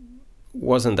that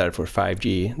wasn't there for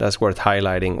 5G that's worth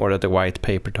highlighting, or that the white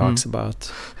paper talks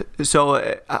about?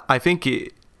 So I think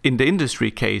in the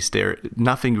industry case there,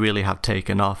 nothing really have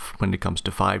taken off when it comes to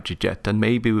 5G yet, and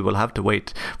maybe we will have to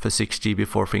wait for 6G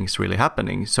before things really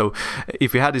happening. So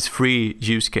if we had these 3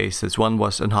 use cases, one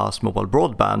was enhanced mobile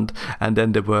broadband, and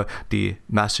then there were the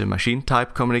massive machine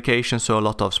type communication, so a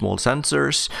lot of small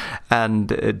sensors, and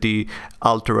the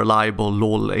ultra reliable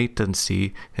low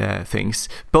latency things,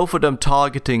 both of them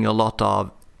targeting a lot of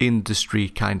industry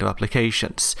kind of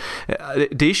applications.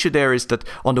 The issue there is that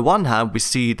on the one hand we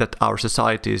see that our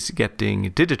society is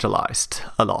getting digitalized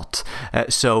a lot,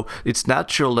 so it's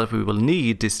natural that we will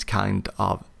need this kind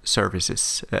of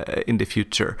services in the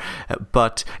future,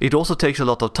 but it also takes a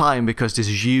lot of time because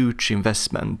there's huge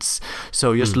investments.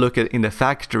 So just look at in the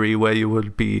factory where you will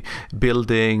be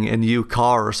building a new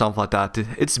car or something like that,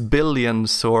 it's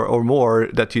billions or more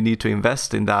that you need to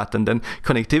invest in that, and then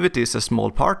connectivity is a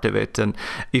small part of it. And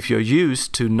if you're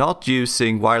used to not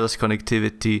using wireless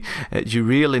connectivity, you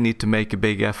really need to make a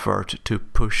big effort to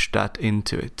push that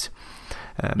into it.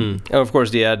 And of course,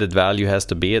 the added value has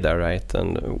to be there, right?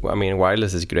 And I mean,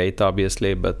 wireless is great,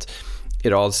 obviously, but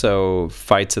it also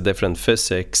fights a different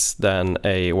physics than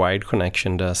a wired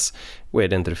connection does,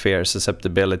 with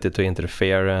susceptibility to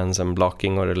interference and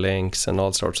blocking other links and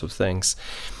all sorts of things.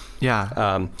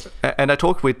 Yeah, and I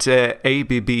talked with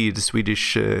ABB, the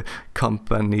Swedish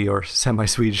company, or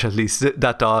semi-Swedish at least,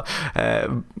 that are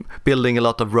building a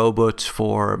lot of robots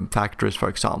for factories, for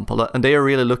example. And they are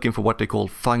really looking for what they call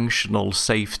functional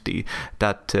safety,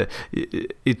 that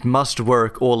it must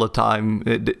work all the time.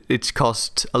 It's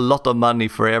cost a lot of money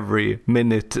for every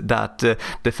minute that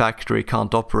the factory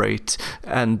can't operate,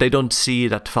 and they don't see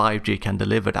that 5G can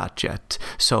deliver that yet.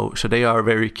 So they are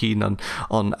very keen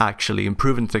on actually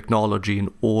improving technology in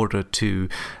order to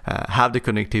have the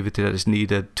connectivity that is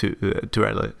needed to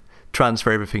really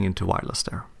transfer everything into wireless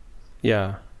there.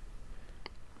 Yeah.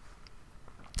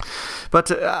 But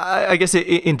I guess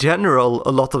in general,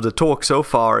 a lot of the talk so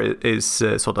far is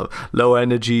sort of low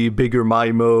energy, bigger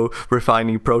MIMO,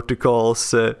 refining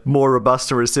protocols, more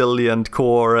robust and resilient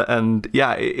core, and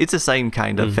yeah, it's the same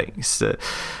kind of things.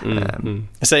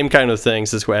 Same kind of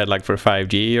things as we had like for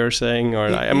 5G, you're saying, or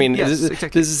I mean, yes,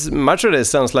 exactly. This is much of this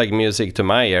sounds like music to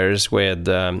my ears with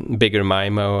bigger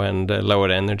MIMO and lower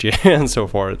energy and so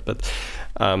forth, but.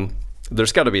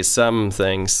 There's got to be some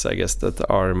things, I guess, that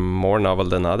are more novel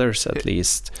than others, at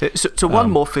least. So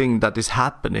one more thing that is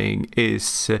happening is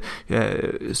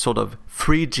sort of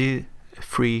 3D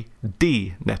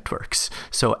networks,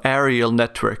 so aerial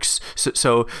networks.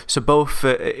 So both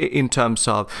in terms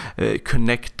of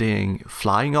connecting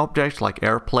flying objects like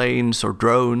airplanes or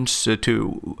drones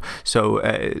to. So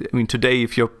I mean, today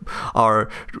if you are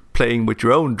playing with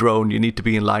your own drone, you need to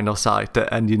be in line of sight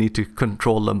and you need to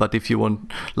control them. But if you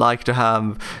want like to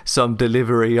have some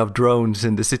delivery of drones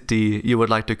in the city, you would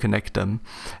like to connect them,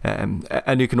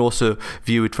 and you can also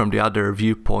view it from the other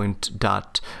viewpoint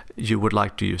that you would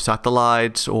like to use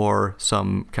satellites or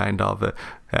some kind of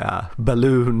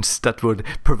balloons that would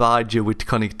provide you with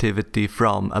connectivity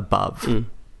from above.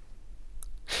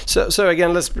 So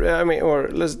again, let's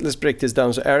break this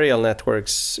down. So aerial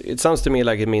networks, it sounds to me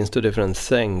like it means two different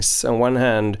things. On one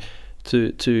hand,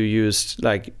 to use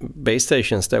like base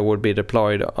stations that would be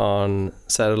deployed on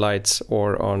satellites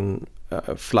or on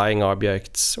flying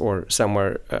objects or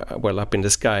somewhere well up in the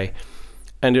sky.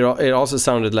 And it also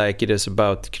sounded like it is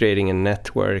about creating a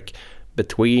network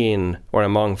between or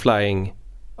among flying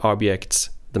objects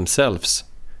themselves.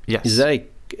 Yes. Is that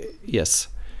yes?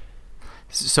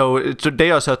 So they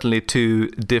are certainly two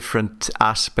different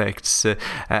aspects,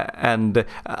 and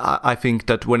I think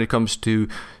that when it comes to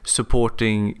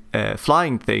supporting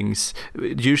flying things,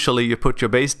 usually you put your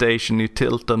base station, you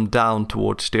tilt them down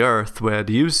towards the Earth where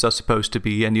the users are supposed to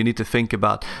be, and you need to think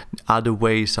about other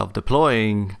ways of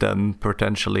deploying them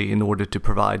potentially in order to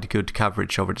provide good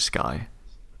coverage over the sky.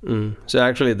 So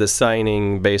actually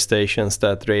designing base stations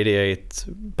that radiate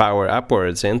power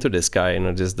upwards into the sky and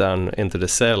not just down into the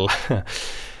cell.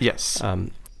 Yes.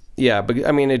 Yeah, but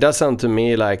I mean, it does sound to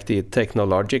me like the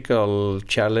technological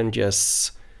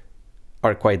challenges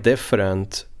are quite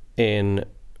different in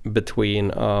between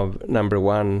of number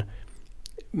one,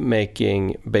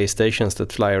 making base stations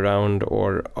that fly around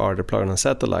or are deployed on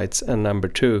satellites, and number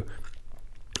two,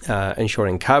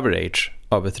 ensuring coverage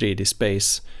of a 3D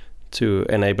space to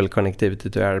enable connectivity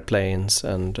to airplanes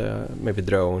and maybe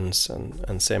drones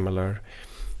and similar.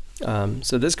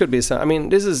 So this could be some, I mean,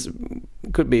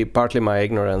 could be partly my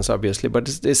ignorance, obviously, but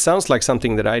it sounds like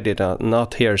something that I did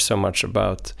not hear so much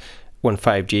about when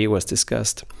 5G was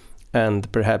discussed,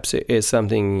 and perhaps it is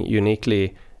something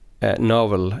uniquely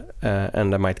novel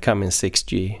and that might come in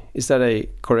 6G. Is that a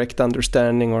correct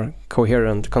understanding or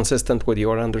coherent, consistent with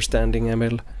your understanding,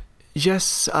 Emil?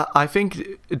 Yes, I think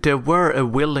there were a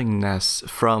willingness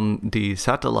from the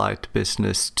satellite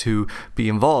business to be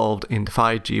involved in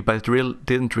 5G, but it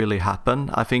didn't really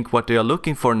happen. I think what they are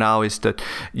looking for now is that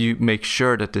you make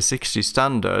sure that the 6G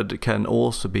standard can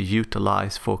also be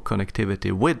utilized for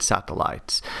connectivity with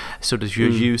satellites, so that you're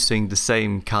using the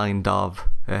same kind of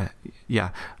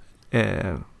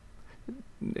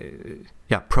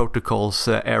protocols,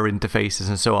 air interfaces,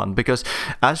 and so on. Because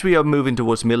as we are moving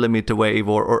towards millimeter wave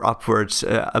or upwards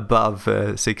above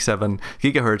 6-7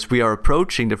 gigahertz, we are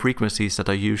approaching the frequencies that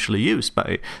are usually used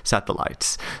by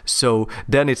satellites. So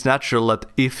then it's natural that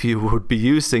if you would be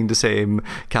using the same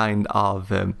kind of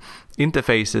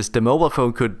interfaces, the mobile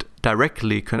phone could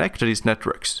directly connect to these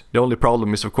networks. The only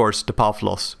problem is, of course, the path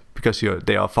loss, because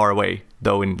they are far away,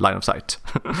 though in line of sight.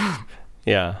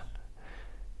 Yeah.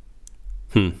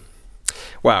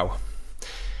 Wow.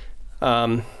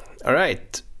 All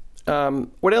right.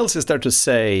 What else is there to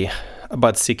say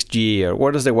about 6G, or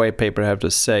what does the white paper have to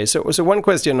say? So one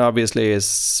question obviously is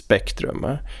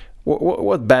spectrum.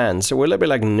 What bands? Will there be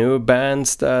like new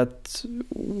bands that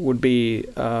would be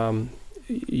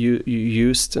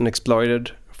used and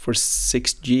exploited for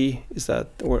 6G? Is that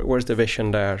where's the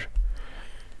vision there?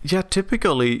 Yeah,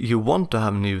 typically you want to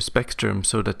have new spectrum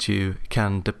so that you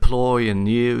can deploy a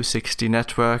new 6G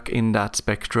network in that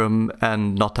spectrum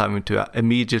and not having to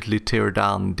immediately tear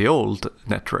down the old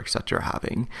networks that you're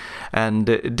having. And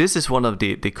this is one of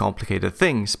the complicated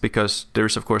things, because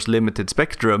there's of course limited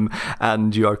spectrum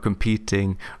and you are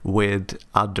competing with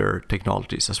other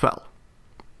technologies as well.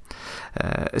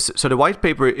 So the white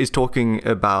paper is talking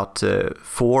about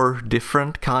 4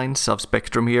 different kinds of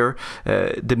spectrum here.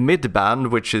 The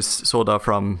mid-band, which is sort of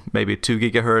from maybe 2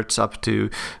 gigahertz up to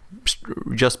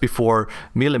just before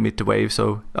millimeter wave,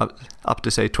 so up to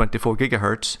say 24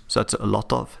 gigahertz. So that's a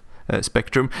lot of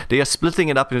spectrum. They are splitting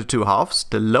it up into two halves.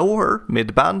 The lower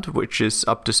mid-band, which is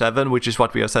up to 7, which is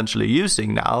what we are essentially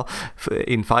using now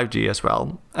in 5G as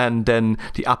well. And then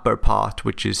the upper part,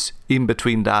 which is in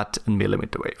between that and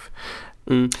millimeter wave.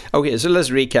 Okay, so let's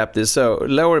recap this. So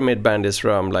lower mid-band is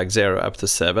from like 0 up to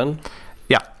 7.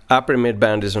 Yeah. Upper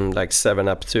mid-band is from like 7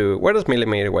 up to... Where does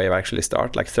millimeter wave actually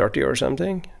start? Like 30 or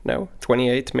something? No?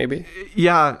 28 maybe?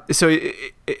 Yeah, so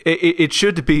it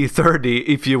should be 30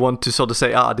 if you want to sort of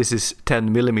say, this is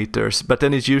 10 millimeters. But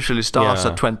then it usually starts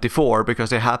at 24 because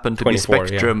they happen to be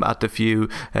spectrum at a few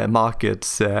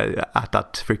markets at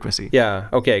that frequency. Yeah,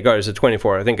 okay, got it. So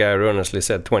 24. I think I erroneously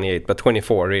said 28, but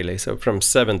 24 really. So from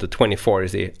 7 to 24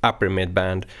 is the upper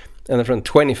mid-band. And then from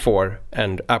 24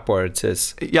 and upwards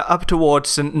is... Yeah, up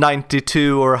towards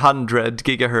 92 or 100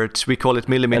 gigahertz, we call it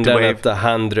millimeter wave. And then at the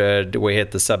 100, we hit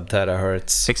the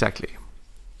sub-terahertz. Exactly.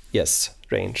 Yes,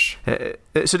 range.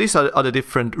 So these are the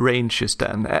different ranges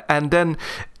then. And then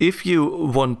if you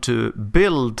want to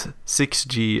build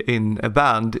 6G in a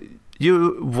band,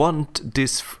 you want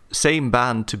this same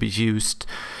band to be used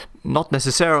not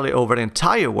necessarily over the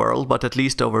entire world, but at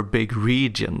least over big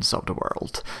regions of the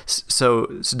world. So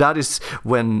that is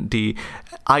when the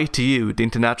ITU, the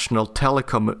International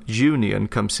Telecom Union,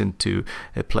 comes into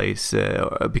place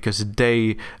because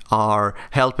they are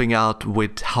helping out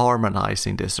with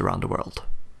harmonizing this around the world.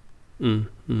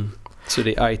 So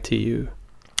the ITU.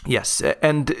 Yes,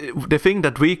 and the thing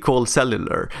that we call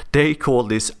cellular, they call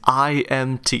this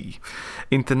IMT,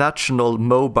 International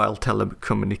Mobile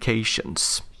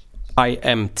Telecommunications.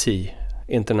 IMT,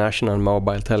 International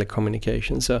Mobile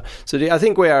Telecommunications. So I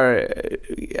think we are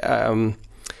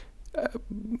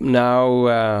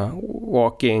now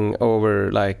walking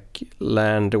over like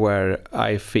land where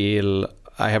I feel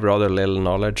I have rather little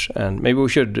knowledge, and maybe we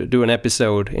should do an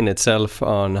episode in itself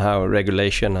on how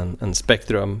regulation and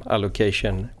spectrum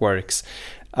allocation works.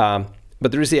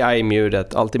 But there is the IMU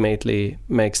that ultimately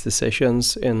makes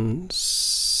decisions in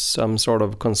some sort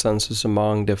of consensus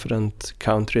among different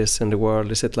countries in the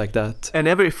world. Is it like that? And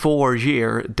every 4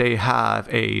 years they have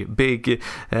a big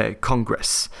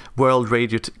congress, World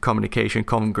Radio Communication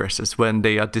Congresses, when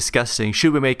they are discussing,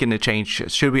 should we make any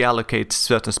changes? Should we allocate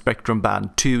certain spectrum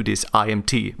band to this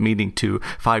IMT, meaning to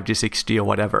 5G, 6G or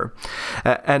whatever?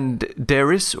 And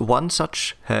there is one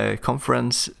such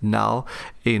conference now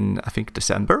in, I think,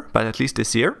 December, but at least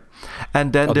this year.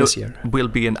 And then there will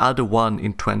be another one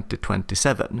in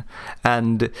 2027.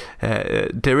 And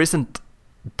there isn't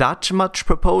that much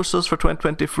proposals for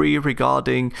 2023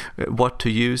 regarding what to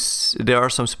use. There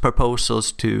are some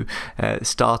proposals to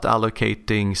start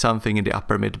allocating something in the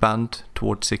upper mid-band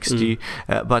towards 6G.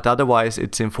 But otherwise,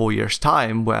 it's in 4 years'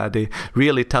 time where the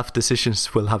really tough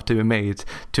decisions will have to be made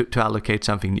to allocate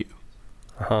something new.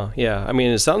 Yeah, I mean,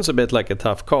 it sounds a bit like a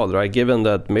tough call, right? Given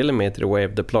that millimeter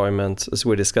wave deployment, as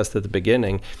we discussed at the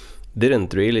beginning,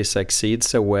 didn't really succeed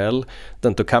so well,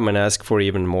 than to come and ask for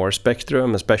even more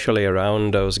spectrum, especially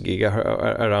around those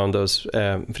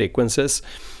frequencies.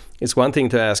 It's one thing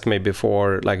to ask maybe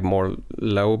for like more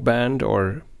low band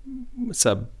or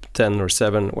sub 10 or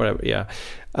 7, whatever,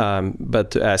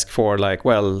 but to ask for like,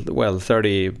 well,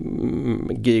 30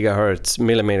 gigahertz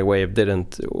millimeter wave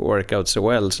didn't work out so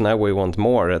well, so now we want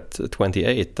more at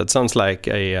 28. That sounds like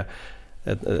a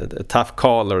tough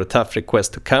call or a tough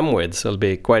request to come with, so it'll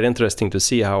be quite interesting to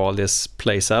see how all this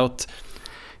plays out.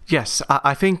 Yes,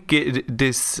 I think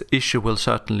this issue will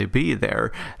certainly be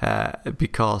there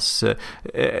because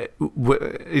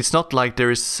it's not like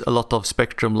there is a lot of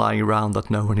spectrum lying around that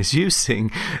no one is using.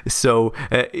 So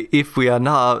if we are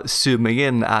now zooming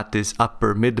in at this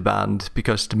upper mid-band,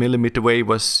 because the millimeter wave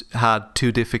had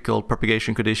too difficult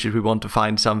propagation conditions, we want to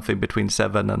find something between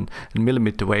 7 and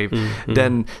millimeter wave,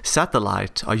 then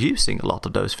satellite are using a lot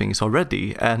of those things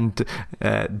already, and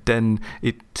then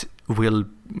it will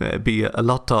be a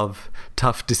lot of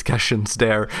tough discussions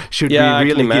there. Should we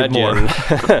really give more?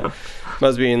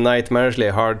 Must be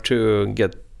nightmarishly hard to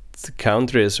get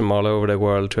countries from all over the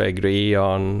world to agree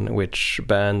on which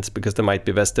bands, because there might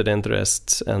be vested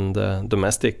interests and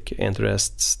domestic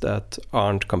interests that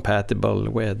aren't compatible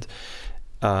with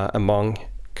among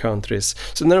countries.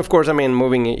 So then, of course, I mean,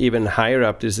 moving even higher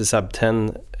up, there's a sub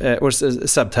 10 or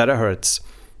sub terahertz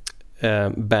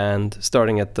band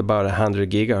starting at about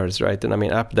 100 gigahertz, right? And I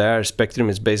mean, up there,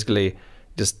 spectrum is basically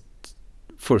just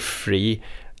for free.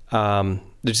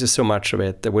 There's just so much of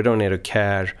it that we don't need to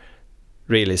care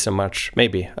really so much,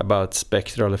 maybe, about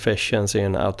spectral efficiency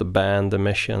and out-of-band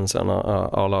emissions and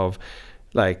all of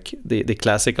like the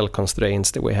classical constraints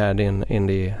that we had in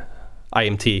the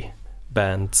IMT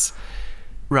bands.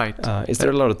 Right. Is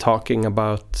there a lot of talking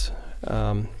about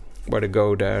where to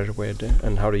go there with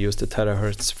and how to use the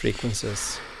terahertz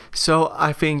frequencies? So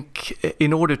I think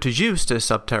in order to use the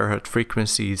sub-terahertz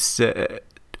frequencies,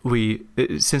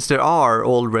 since there are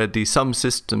already some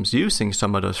systems using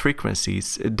some of those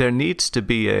frequencies, there needs to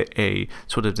be a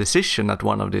sort of decision at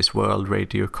one of these World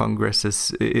Radio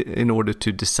Congresses in order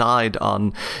to decide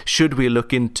on should we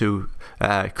look into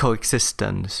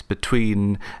coexistence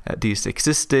between these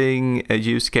existing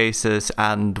use cases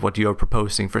and what you're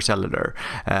proposing for cellular,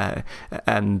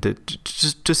 and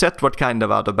to set what kind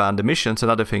of out-of-band emissions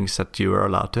and other things that you are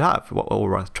allowed to have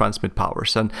or transmit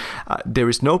powers. And there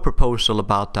is no proposal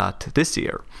about that this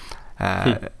year.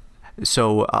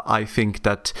 So I think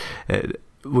that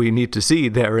we need to see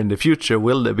there in the future,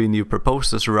 will there be new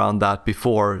proposals around that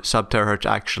before sub-terahertz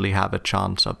actually have a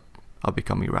chance of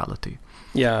becoming reality?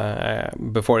 Yeah,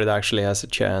 before it actually has a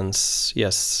chance,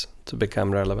 yes, to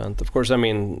become relevant. Of course, I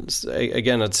mean,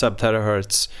 again, at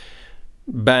sub-terahertz,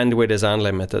 bandwidth is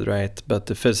unlimited, right? But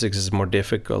the physics is more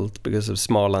difficult because of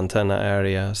small antenna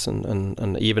areas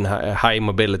and even high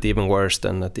mobility, even worse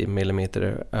than at the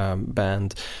millimeter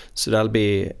band. So that'll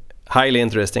be highly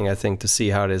interesting, I think, to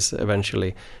see how this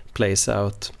eventually plays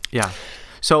out. Yeah.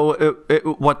 So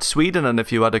what Sweden and a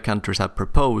few other countries have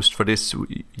proposed for this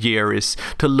year is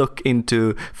to look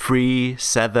into 3,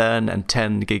 7 and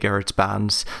 10 gigahertz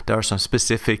bands. There are some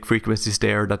specific frequencies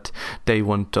there that they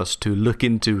want us to look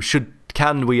into.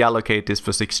 Can we allocate this for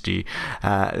 6G?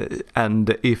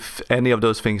 And if any of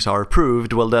those things are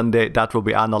approved, well, then that will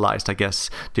be analyzed, I guess,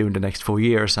 during the next 4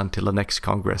 years until the next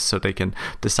Congress, so they can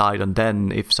decide on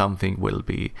then if something will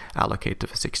be allocated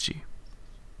for 6G.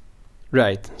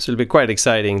 Right. So it'll be quite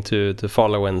exciting to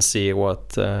follow and see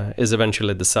what is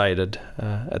eventually decided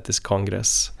at this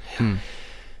Congress.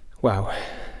 Wow.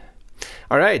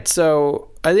 All right. So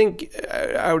I think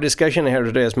our discussion here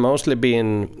today has mostly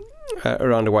been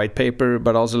around the white paper,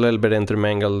 but also a little bit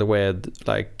intermingled with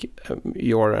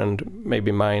your and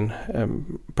maybe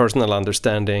mine personal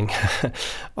understanding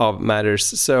of matters.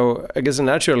 So I guess a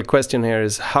natural question here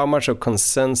is how much of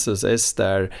consensus is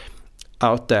there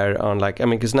out there on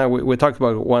because now we talked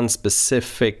about one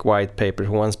specific white paper,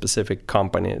 one specific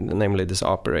company, namely this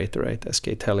operator, right, SK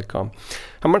Telecom.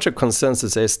 How much of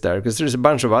consensus is there? Because there's a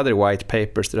bunch of other white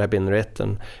papers that have been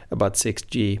written about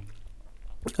 6G.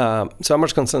 So how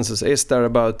much consensus is there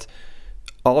about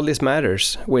all these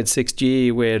matters with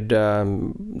 6G, with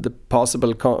the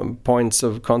possible points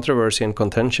of controversy and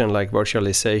contention like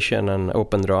virtualization and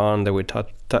Open RAN that we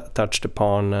touched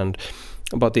upon, and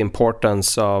about the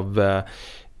importance of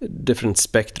different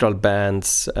spectral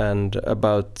bands and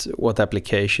about what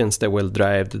applications they will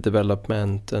drive the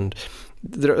development. And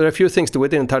there are a few things that we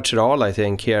didn't touch at all, I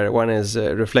think, here. One is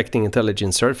reflecting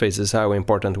intelligent surfaces. How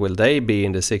important will they be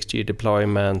in the 6G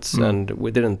deployments? And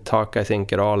we didn't talk, I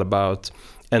think, at all about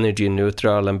energy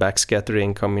neutral and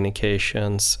backscattering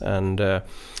communications. And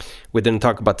we didn't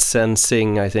talk about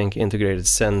sensing, I think, integrated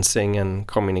sensing and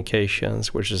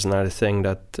communications, which is another thing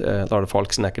that a lot of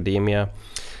folks in academia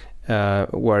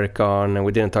work on. And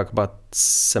we didn't talk about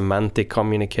semantic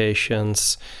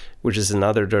communications, which is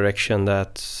another direction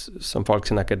that some folks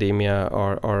in academia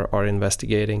are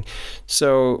investigating.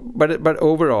 So, but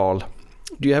overall,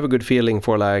 do you have a good feeling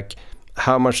for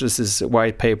how much does this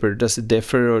white paper, does it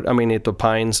differ? I mean, it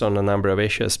opines on a number of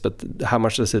issues, but how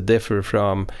much does it differ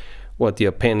from what the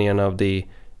opinion of the,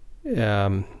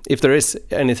 if there is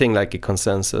anything like a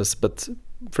consensus, but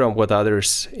from what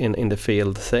others in the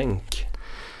field think?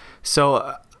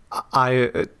 So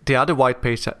the other white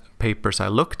papers I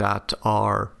looked at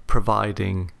are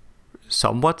providing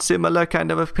somewhat similar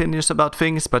kind of opinions about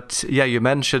things, but yeah, you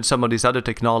mentioned some of these other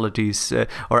technologies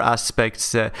or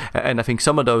aspects, and I think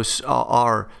some of those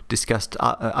are discussed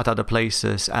at other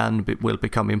places and will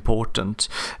become important.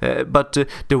 But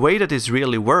the way that this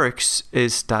really works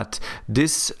is that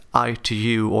this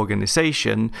ITU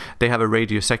organization, they have a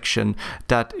radio section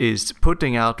that is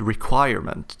putting out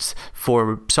requirements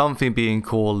for something being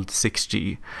called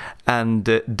 6G, and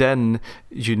then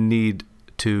you need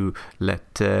to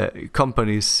let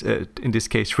companies, in this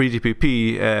case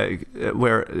 3GPP,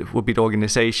 where it would be the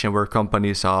organization where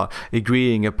companies are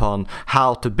agreeing upon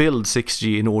how to build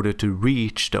 6G in order to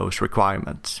reach those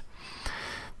requirements.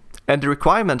 And the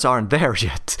requirements aren't there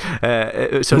yet.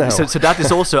 So that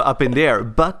is also up in the air.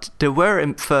 But there were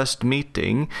a first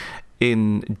meeting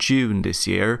in June this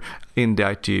year in the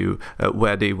ITU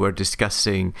where they were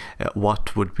discussing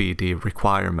what would be the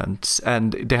requirements.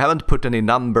 And they haven't put any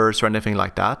numbers or anything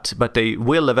like that, but they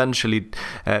will eventually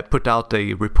put out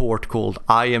a report called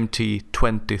IMT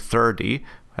 2030,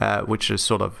 which is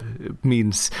sort of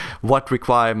means what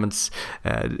requirements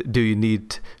do you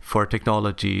need for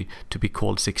technology to be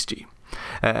called 6G.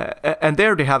 And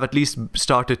there they have at least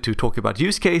started to talk about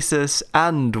use cases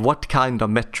and what kind of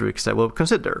metrics they will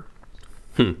consider.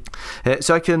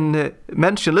 So I can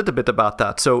mention a little bit about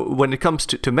that. So when it comes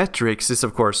to metrics, it's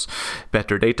of course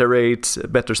better data rates,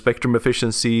 better spectrum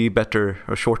efficiency, better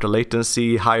or shorter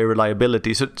latency, higher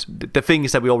reliability. So the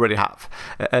things that we already have,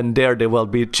 and there they will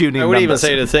be tuning. I would numbers. even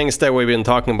say the things that we've been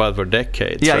talking about for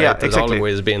decades. Yeah, right? yeah, It's exactly.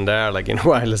 always been there, like in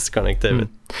wireless connectivity.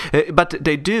 But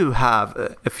they do have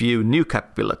a few new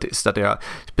capabilities that they are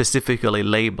specifically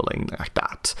labeling like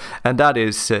that, and that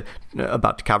is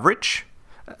about coverage,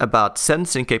 about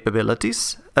sensing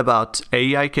capabilities, about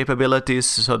AI capabilities,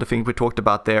 so the thing we talked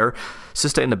about there,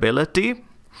 sustainability,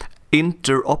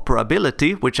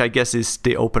 interoperability, which I guess is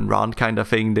the Open RAN kind of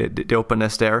thing, the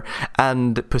openness there,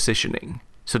 and positioning.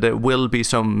 So there will be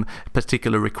some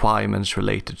particular requirements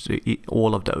related to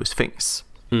all of those things.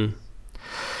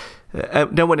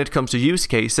 Then when it comes to use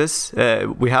cases,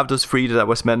 we have those three that I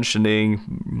was mentioning: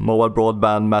 mobile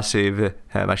broadband, massive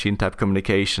machine type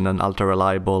communication, and ultra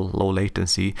reliable low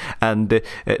latency. And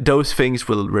those things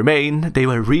will remain. They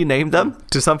will rename them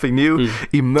to something new: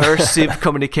 immersive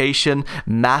communication,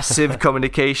 massive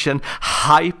communication,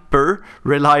 hyper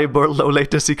reliable low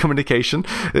latency communication.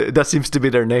 That seems to be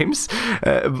their names,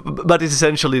 but it's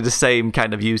essentially the same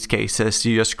kind of use cases.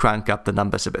 You just crank up the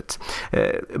numbers a bit.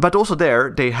 But also there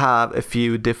they have a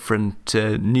few different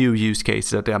new use cases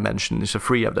that they are mentioned. So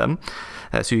 3 of them.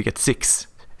 So you get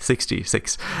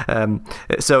 66.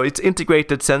 So it's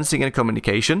integrated sensing and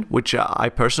communication, which I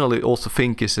personally also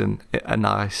think is a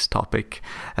nice topic.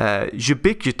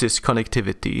 Ubiquitous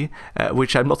connectivity,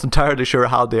 which I'm not entirely sure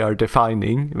how they are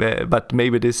defining, but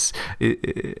maybe this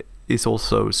is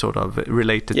also sort of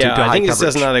related to high coverage. I think it's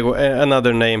just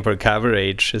another name for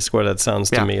coverage is what it sounds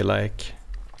to me like.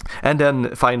 And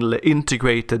then finally,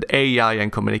 integrated AI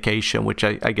and communication, which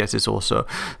I guess is also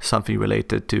something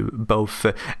related to both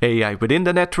AI within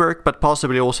the network, but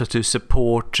possibly also to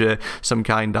support some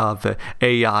kind of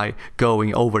AI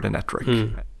going over the network.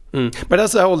 But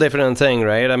that's a whole different thing,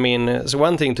 right? I mean, it's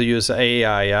one thing to use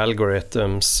AI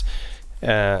algorithms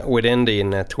within the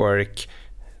network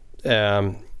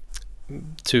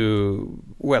to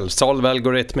solve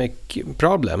algorithmic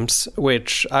problems,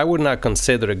 which I would not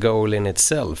consider a goal in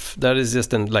itself. That is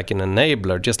just like an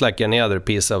enabler, just like any other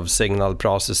piece of signal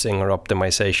processing or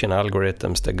optimization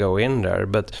algorithms that go in there.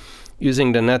 But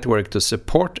using the network to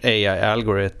support AI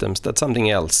algorithms, that's something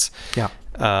else. Yeah.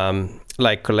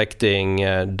 Like collecting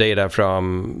data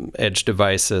from edge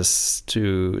devices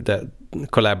to that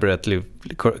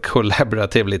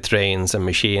collaboratively trains a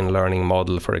machine learning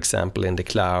model, for example, in the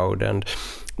cloud. And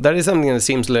that is something that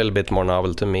seems a little bit more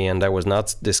novel to me, and that was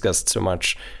not discussed so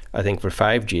much, I think, for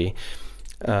 5G.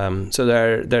 So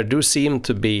there does seem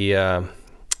to be a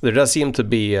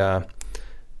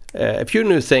few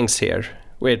new things here,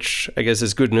 which I guess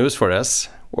is good news for us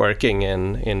working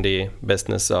in the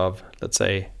business of, let's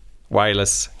say,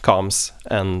 wireless comms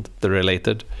and the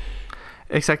related.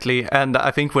 Exactly, and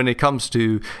I think when it comes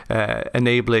to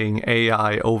enabling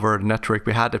AI over the network,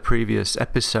 we had a previous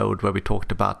episode where we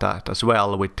talked about that as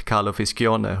well with Carlo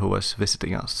Fischione, who was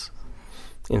visiting us.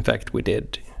 In fact, we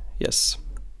did, yes.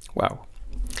 Wow.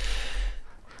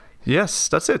 Yes,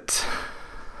 that's it.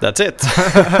 That's it.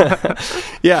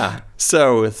 Yeah,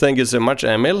 so thank you so much,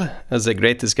 Emil. It was a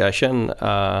great discussion.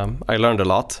 I learned a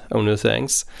lot of new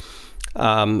things,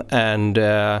 and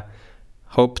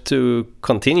hope to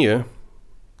continue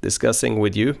discussing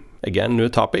with you again new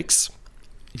topics.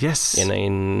 Yes. In a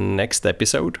next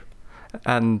episode.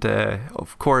 And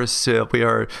of course, we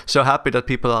are so happy that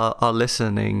people are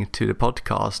listening to the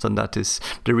podcast, and that is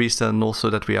the reason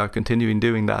also that we are continuing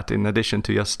doing that. In addition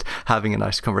to just having a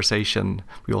nice conversation,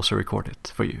 we also record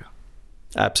it for you.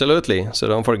 Absolutely. So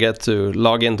don't forget to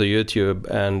log into YouTube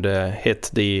and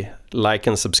hit the like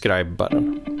and subscribe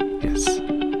button.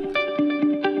 Yes.